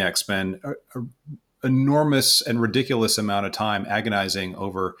Insomniac spend an enormous and ridiculous amount of time agonizing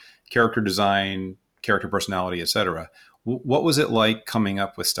over character design, character personality, etc. What was it like coming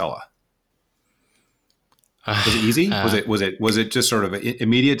up with Stella? Was it easy? Was it just sort of an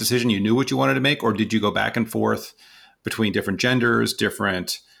immediate decision? You knew what you wanted to make, or did you go back and forth between different genders,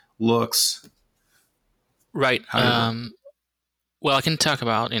 different looks? Right. Well, I can talk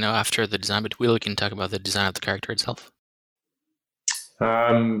about, after the design, but Will can talk about the design of the character itself.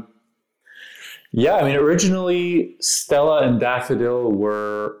 Yeah, I mean, originally Stella and Daffodil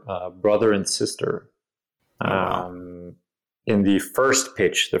were brother and sister. In the first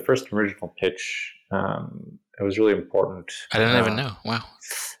original pitch, it was really important. I didn't even know. Wow.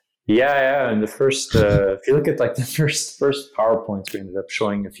 Yeah. And the first, if you look at like the first PowerPoints, we ended up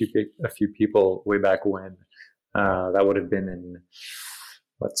showing a few people way back when. That would have been in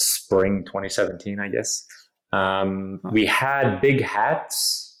spring 2017, I guess. We had big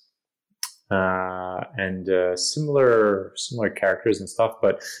hats and similar characters and stuff,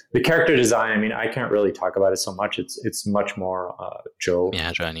 but the character design, I mean, I can't really talk about it so much. It's much more Jo.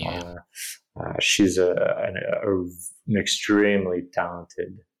 Yeah, Johnny. She's an extremely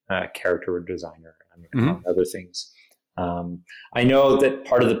talented character designer. I mean, among other things. I know that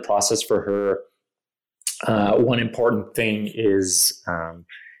part of the process for her. One important thing is,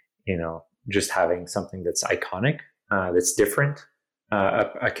 just having something that's iconic, that's different,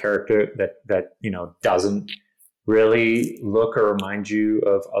 a character that doesn't really look or remind you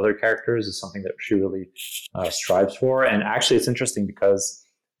of other characters is something that she really strives for. And actually, it's interesting because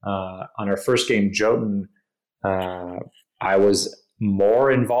on our first game, Jotun, I was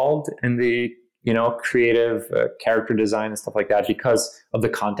more involved in the creative character design and stuff like that because of the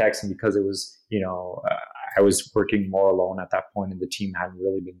context and because it was I was working more alone at that point and the team hadn't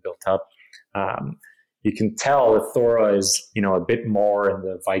really been built up. You can tell that Thora is a bit more in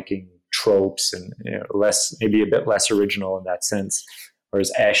the Viking tropes and maybe a bit less original in that sense,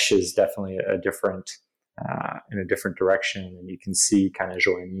 whereas Esh is definitely a different in a different direction, and you can see kind of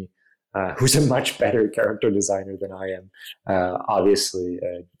Joanie, who's a much better character designer than I am, obviously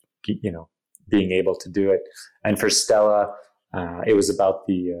being able to do it. And for Stella, it was about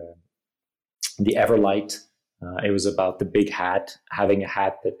the Everlight. It was about the big hat, having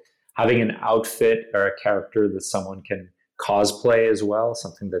an outfit or a character that someone can cosplay as well,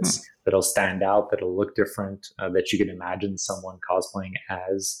 something that'll stand out, that'll look different, that you can imagine someone cosplaying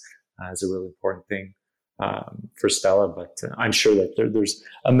as a really important thing for Stella. But I'm sure that there's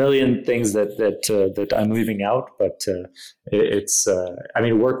a million things that I'm leaving out. But it's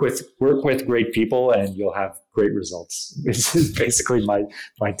work with great people and you'll have great results. This is basically my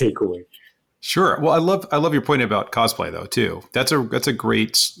takeaway. Sure. Well, I love your point about cosplay though too. That's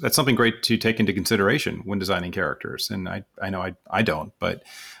something great to take into consideration when designing characters. And I know I don't, but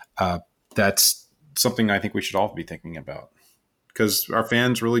that's something I think we should all be thinking about, because our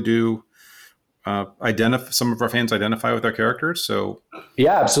fans really do some of our fans identify with our characters. So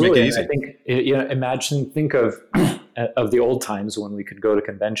yeah, absolutely. Make it easy. I think think of the old times when we could go to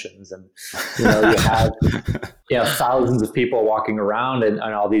conventions and you have thousands of people walking around and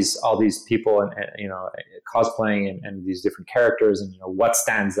all these people and cosplaying and these different characters, and what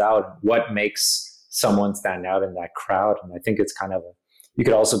stands out and what makes someone stand out in that crowd. And I think it's kind of you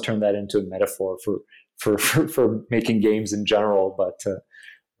could also turn that into a metaphor for making games in general, but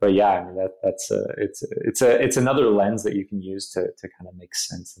yeah, I mean it's another lens that you can use to kind of make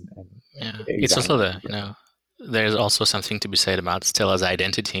sense. It's also there's also something to be said about Stella's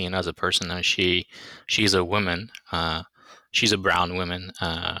identity and as a person. She's a woman. She's a brown woman,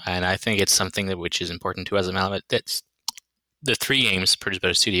 and I think it's something which is important to us. That's the 3 games produced by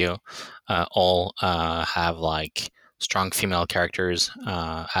the studio all have like strong female characters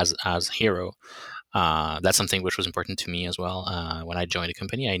as hero. That's something which was important to me as well. When I joined the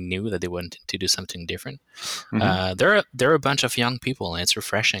company, I knew that they wanted to do something different. Mm-hmm. They're a bunch of young people, and it's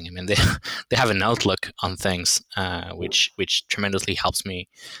refreshing. I mean, they have an outlook on things which tremendously helps me,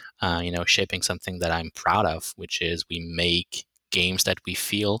 shaping something that I'm proud of, which is we make games that we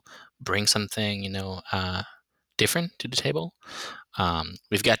feel bring something, different to the table.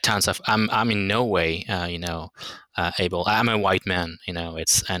 We've got tons of. I'm in no way, able. I'm a white man,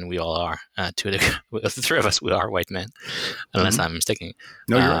 and we all are. The 3 of us, we are white men, unless I'm mistaken.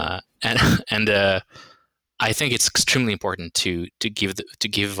 No, you're right. And I think it's extremely important to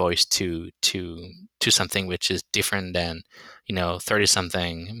give voice to something which is different than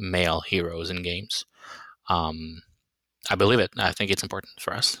 30-something male heroes in games. I believe it. I think it's important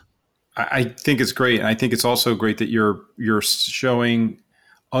for us. I think it's great. And I think it's also great that you're showing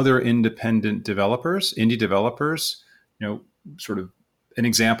other independent developers, indie developers, sort of an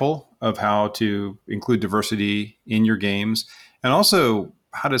example of how to include diversity in your games, and also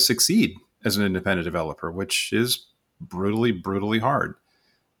how to succeed as an independent developer, which is brutally, brutally hard.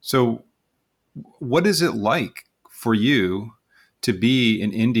 So what is it like for you to be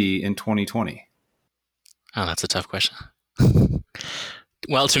an indie in 2020? Oh, that's a tough question.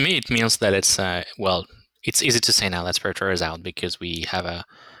 Well, to me, it means that it's it's easy to say now that Spiritfarer is out because we have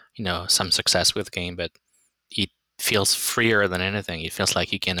some success with the game, but it feels freer than anything. It feels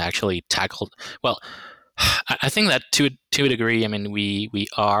like you can actually tackle. Well, I think that to a degree, I mean, we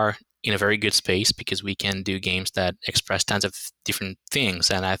are in a very good space because we can do games that express tons of different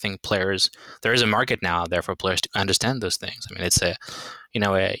things, and I think there is a market now there for players to understand those things. I mean, it's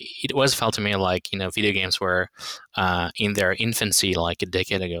it was felt to me like video games were in their infancy like a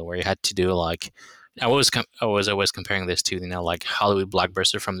decade ago, where you had to do like I was always comparing this to like Hollywood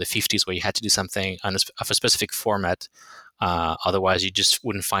blockbuster from the 50s, where you had to do something of a specific format, otherwise you just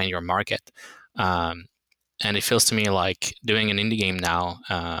wouldn't find your market. And it feels to me like doing an indie game now,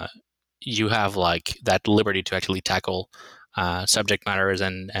 you have like that liberty to actually tackle subject matters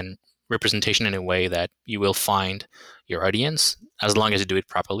and representation in a way that you will find your audience as long as you do it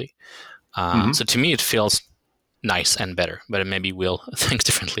properly. So to me, it feels nice and better, but maybe Will thinks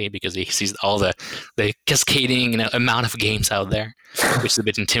differently because he sees all the cascading amount of games out there, which is a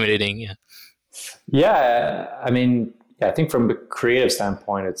bit intimidating. Yeah, I mean, I think from the creative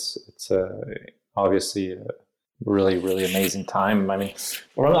standpoint, it's obviously a really, really amazing time. I mean,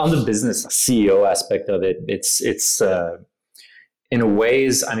 on the business CEO aspect of it, it's in a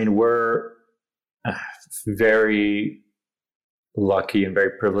ways, I mean, we're very lucky and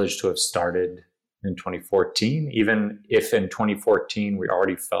very privileged to have started in 2014, even if in 2014 it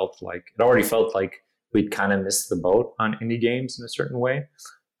already felt like we'd kind of missed the boat on indie games in a certain way.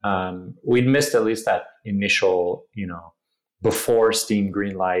 We'd missed at least that initial, before Steam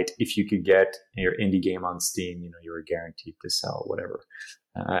greenlight, if you could get your indie game on Steam, you were guaranteed to sell whatever,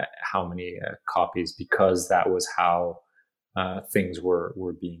 how many copies, because that was how things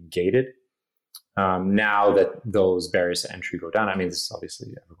were being gated. Now that those barriers to entry go down, I mean, this is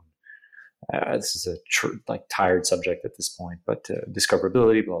obviously everyone. This is a tired subject at this point, but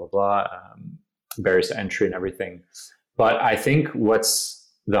discoverability, blah, blah, blah, barriers to entry and everything. But I think what's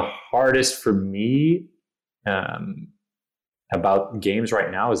the hardest for me about games right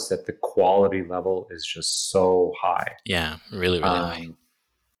now is that the quality level is just so high. Yeah, really, really high.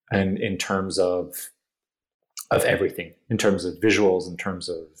 And in terms of everything, in terms of visuals, in terms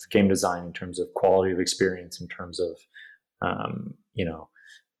of game design, in terms of quality of experience, in terms of,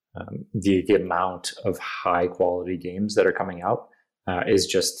 the amount of high quality games that are coming out is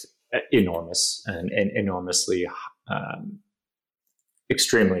just enormous and enormously,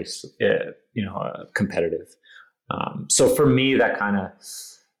 extremely, competitive. So for me, that kind of,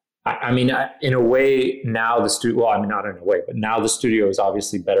 in a way now the studio, well, not in a way, but now the studio is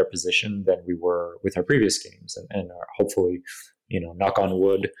obviously better positioned than we were with our previous games, and are hopefully, knock on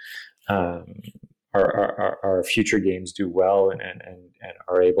wood, our future games do well and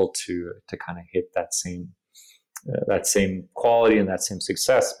are able to kind of hit that same quality and that same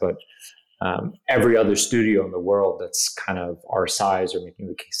success. But every other studio in the world that's kind of our size or making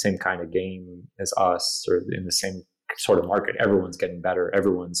the same kind of game as us or in the same sort of market, everyone's getting better.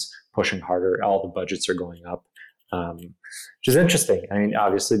 Everyone's pushing harder. All the budgets are going up, which is interesting. I mean,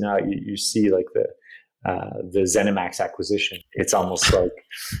 obviously now you see like the ZeniMax acquisition. It's almost like,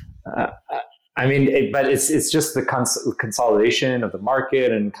 but it's just the consolidation of the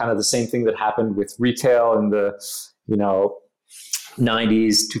market, and kind of the same thing that happened with retail in the,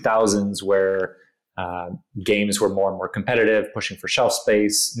 90s, 2000s, where games were more and more competitive, pushing for shelf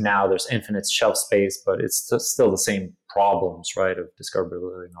space. Now there's infinite shelf space, but it's still the same problems, right, of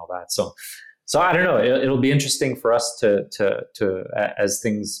discoverability and all that. So I don't know. It'll be interesting for us to as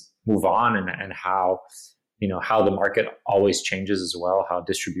things move on, and how the market always changes as well, how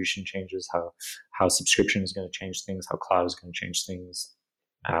distribution changes, how subscription is going to change things, how cloud is going to change things.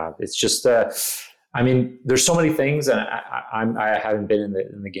 It's just, there's so many things, and I haven't been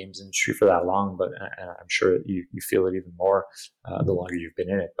in the games industry for that long, but I'm sure you feel it even more the longer you've been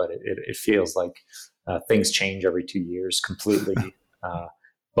in it. But it feels like things change every 2 years completely.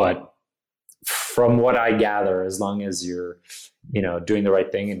 But from what I gather, as long as you're doing the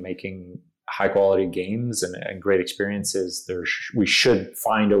right thing and making high quality games and great experiences, we should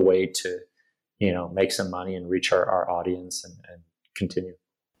find a way to make some money and reach our audience and continue.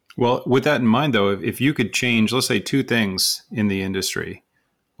 Well, with that in mind, though, if you could change, let's say, 2 things in the industry,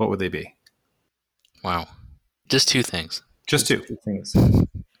 what would they be? Wow. Just 2 things. Just two things.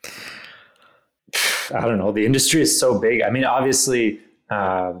 I don't know. The industry is so big. I mean, obviously,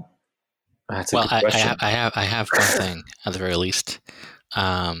 that's a good question. I have one thing at the very least,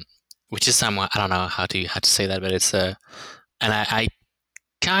 which is somewhat, I don't know how to say that, but it's and I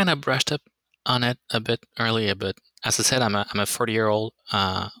kind of brushed up on it a bit earlier, but as I said, I'm a 40-year-old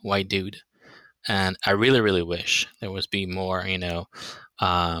white dude, and I really, really wish there was more,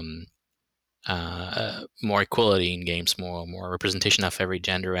 more equality in games, more representation of every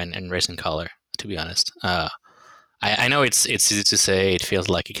gender and race and color. To be honest, I know it's easy to say. It feels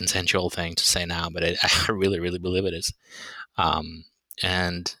like a consensual thing to say now, but I really, really believe it is.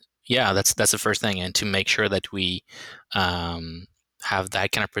 And yeah, that's the first thing, and to make sure that we have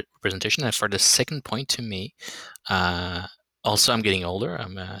that kind of representation. And for the second point, to me, also I'm getting older.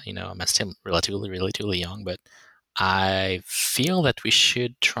 I'm still relatively young, but I feel that we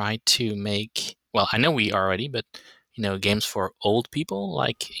should try to make. Well, I know we already, but games for old people,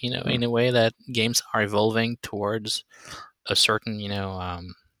 like in a way that games are evolving towards a certain, I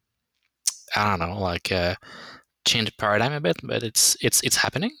don't know, like change the paradigm a bit. But it's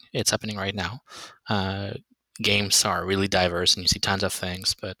happening. It's happening right now. Games are really diverse, and you see tons of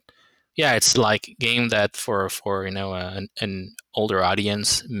things. But yeah, it's like a game that for an older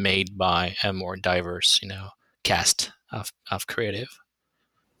audience, made by a more diverse cast of creative.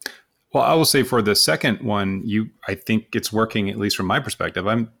 Well, I will say for the second one, I think it's working, at least from my perspective.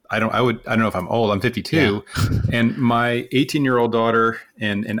 I don't know if I'm old. I'm 52, yeah. And my 18-year-old daughter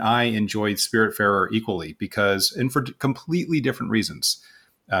and I enjoyed Spiritfarer equally and for completely different reasons.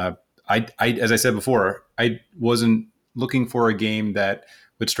 As I said before, I wasn't looking for a game that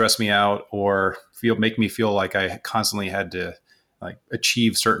would stress me out or make me feel like I constantly had to like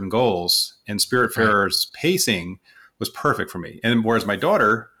achieve certain goals. And Spiritfarer's pacing was perfect for me. And whereas my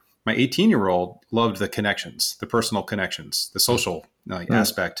daughter, my 18-year-old, loved the connections, the personal connections, the social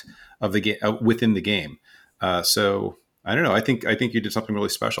aspect of the game within the game. So I don't know. I think you did something really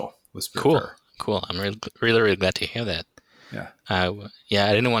special with Spiritfarer. Cool. I'm really glad to hear that. Yeah. I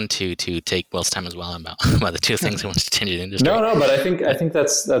didn't want to take Will's time as well about the two things I want to change in the industry. No, but I think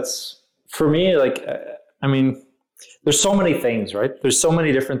that's for me. Like, I mean, there's so many things, right? There's so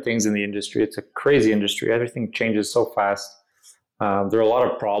many different things in the industry. It's a crazy industry. Everything changes so fast. There are a lot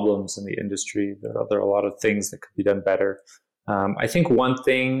of problems in the industry. There are a lot of things that could be done better. I think one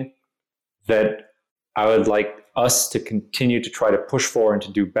thing that I would like us to continue to try to push for and to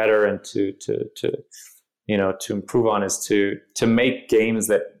do better and to improve on is to make games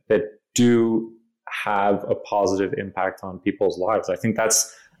that do have a positive impact on people's lives. I think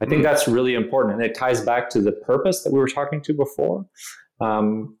that's really important, and it ties back to the purpose that we were talking to before.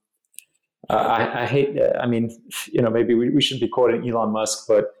 I hate. I mean, maybe we shouldn't be quoting Elon Musk,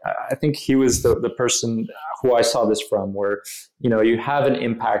 but I think he was the person who I saw this from. Where you have an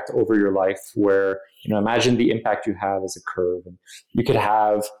impact over your life. Where imagine the impact you have as a curve, and you could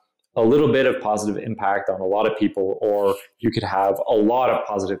have a little bit of positive impact on a lot of people, or you could have a lot of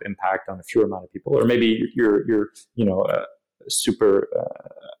positive impact on a fewer amount of people, or maybe you're super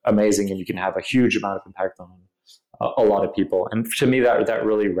amazing and you can have a huge amount of impact on a lot of people. And to me, that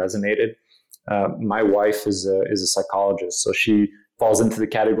really resonated. My wife is a psychologist, so she falls into the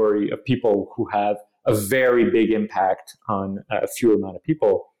category of people who have a very big impact on a fewer amount of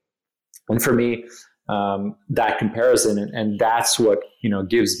people. And for me, that comparison and that's what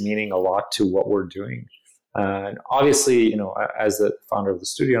gives meaning a lot to what we're doing. And obviously, as the founder of the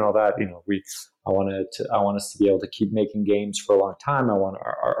studio and all that, I want us to be able to keep making games for a long time. I want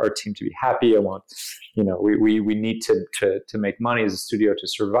our team to be happy. I want, we need to make money as a studio to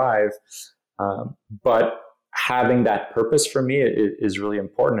survive. But having that purpose for me is really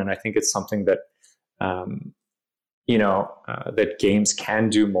important. And I think it's something that, that games can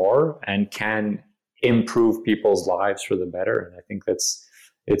do more and can improve people's lives for the better. And I think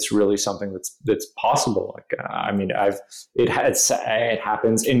it's really something that's possible. Like, it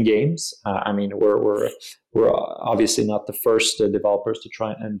happens in games. We're obviously not the first developers to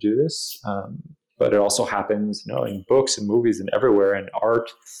try and do this, but it also happens, in books and movies and everywhere, and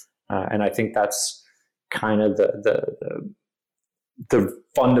art. And I think that's kind of the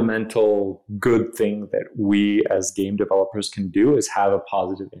fundamental good thing that we as game developers can do is have a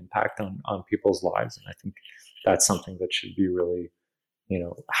positive impact on people's lives. And I think that's something that should be really,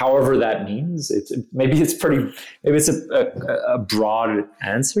 however that means. It's a broad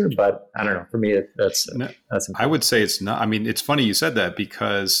answer, but I don't know. For me, that's important. I would say it's not. I mean, it's funny you said that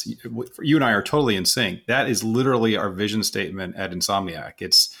because you and I are totally in sync. That is literally our vision statement at Insomniac.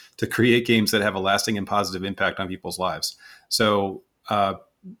 It's to create games that have a lasting and positive impact on people's lives. So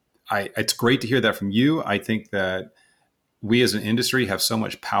it's great to hear that from you. I think that we as an industry have so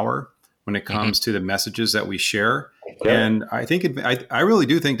much power when it comes to the messages that we share. Yeah. And I think I really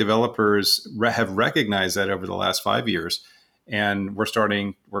do think developers have recognized that over the last 5 years. And we're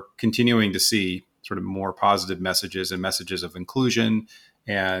continuing to see sort of more positive messages and messages of inclusion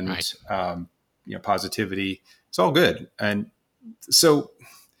and, positivity. It's all good. And so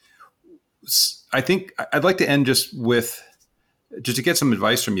I think I'd like to end just to get some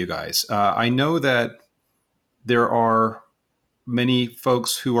advice from you guys. I know that there are many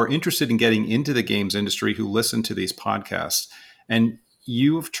folks who are interested in getting into the games industry who listen to these podcasts. And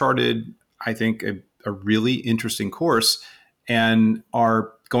you've charted, I think, a really interesting course and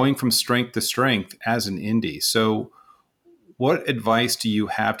are going from strength to strength as an indie. So what advice do you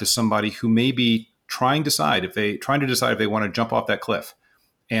have to somebody who may be trying to decide if they want to jump off that cliff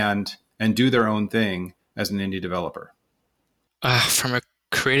and do their own thing as an indie developer? From a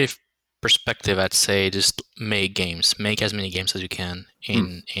creative perspective, I'd say just make games. Make as many games as you can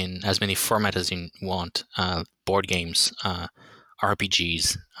in as many formats as you want. Board games,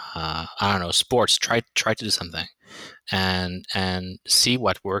 RPGs, sports. Try to do something, and see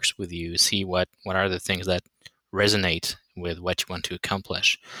what works with you. See what are the things that resonate with what you want to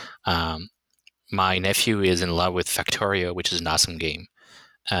accomplish. My nephew is in love with Factorio, which is an awesome game.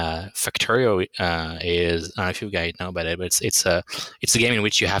 Factorio is, I don't know if you guys know about it, but it's a game in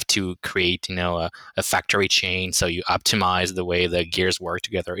which you have to create a factory chain, so you optimize the way the gears work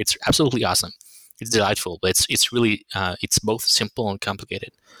together. It's absolutely awesome. It's delightful, but it's really it's both simple and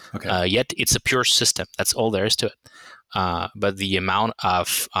complicated. Okay. Yet it's a pure system. That's all there is to it. But the amount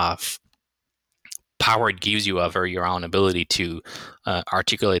of power it gives you over your own ability to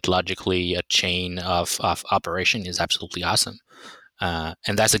articulate logically a chain of operation is absolutely awesome.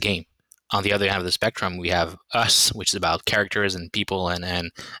 And that's a game. On the other end of the spectrum, we have Us, which is about characters and people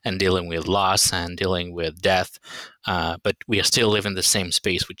and dealing with loss and dealing with death. But we still live in the same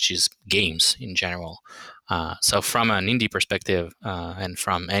space, which is games in general. So from an indie perspective and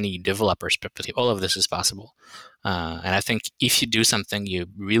from any developer's perspective, all of this is possible. And I think if you do something you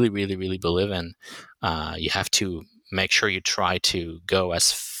really, really, really believe in, you have to make sure you try to go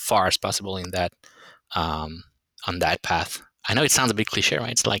as far as possible in that on that path. I know it sounds a bit cliche,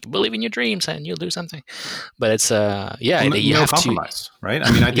 right? It's like believe in your dreams and you'll do something, but it's you have compromise, right?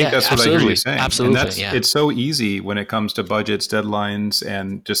 I mean, I think that's what I hear you saying. Absolutely, and it's so easy when it comes to budgets, deadlines,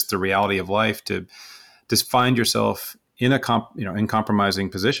 and just the reality of life to just find yourself in in compromising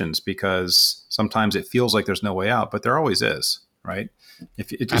positions, because sometimes it feels like there's no way out, but there always is, right?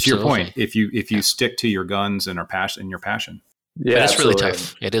 If it's your point, if you stick to your guns and your passion. Yeah, but it's really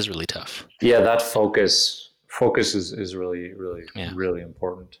tough. It is really tough. Yeah, that focus is really, really, really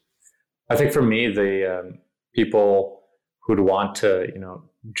important. I think for me, the people who'd want to,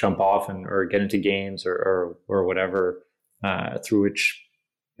 jump off or get into games or whatever, through which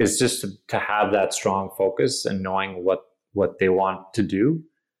is just to have that strong focus and knowing what they want to do.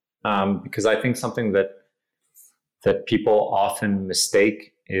 Because I think something that people often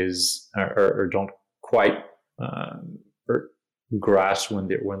mistake is or don't quite grasp when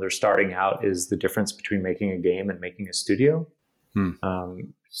they're starting out is the difference between making a game and making a studio.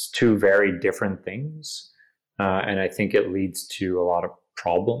 It's two very different things, and I think it leads to a lot of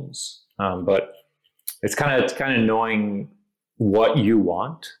problems. But it's kind of knowing what you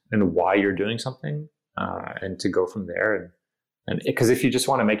want and why you're doing something, and to go from there. And because if you just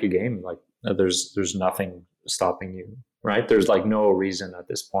want to make a game, like there's nothing stopping you. Right? There's like no reason at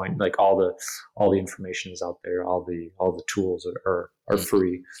this point. Like all the information is out there. All the tools are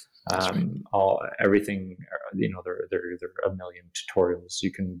free. Everything. There are a million tutorials.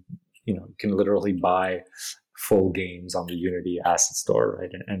 You can literally buy full games on the Unity asset store, right,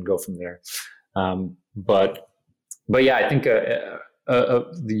 and go from there. But yeah, I think the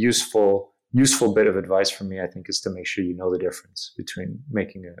useful bit of advice for me, I think, is to make sure you know the difference between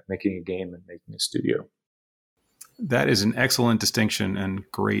making a game and making a studio. That is an excellent distinction and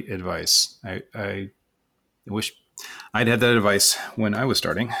great advice. I wish I'd had that advice when I was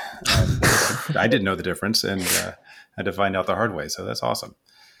starting. I didn't know the difference and had to find out the hard way. So that's awesome.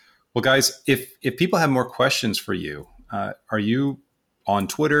 Well, guys, if people have more questions for you, are you on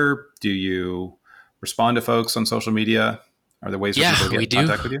Twitter? Do you respond to folks on social media? Are there ways for people to get in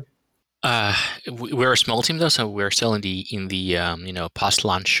contact with you? We're a small team though, so we're still in the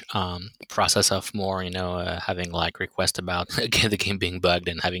post-launch process of more having like requests about the game being bugged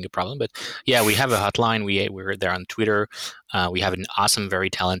and having a problem. But yeah, we have a hotline. We're there on Twitter. We have an awesome, very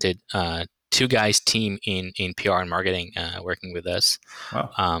talented two guys team in PR and marketing working with us.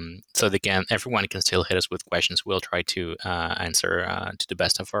 Wow. So everyone can still hit us with questions. We'll try to answer to the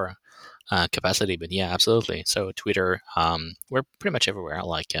best of our capacity. But yeah, absolutely. So Twitter, we're pretty much everywhere,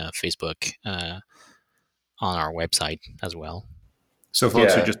 like Facebook, on our website as well. So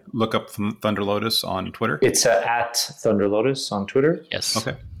folks should just look up Thunder Lotus on Twitter? It's at Thunder Lotus on Twitter. Yes.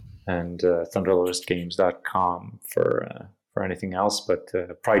 Okay. And thunderlotusgames.com for anything else, but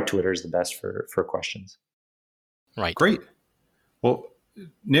probably Twitter is the best for questions. Right. Great. Well,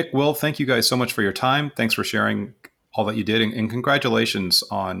 Nick, Will, thank you guys so much for your time. Thanks for sharing all that you did, and congratulations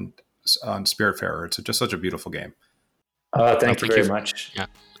on Spiritfarer. It's just such a beautiful game. Thank you very much. Yeah.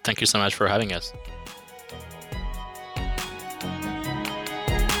 Thank you so much for having us.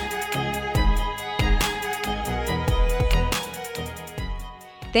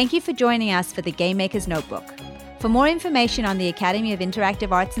 Thank you for joining us for the Game Maker's Notebook. For more information on the Academy of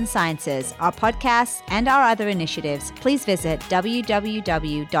Interactive Arts and Sciences, our podcasts, and our other initiatives, please visit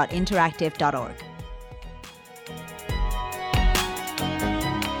www.interactive.org.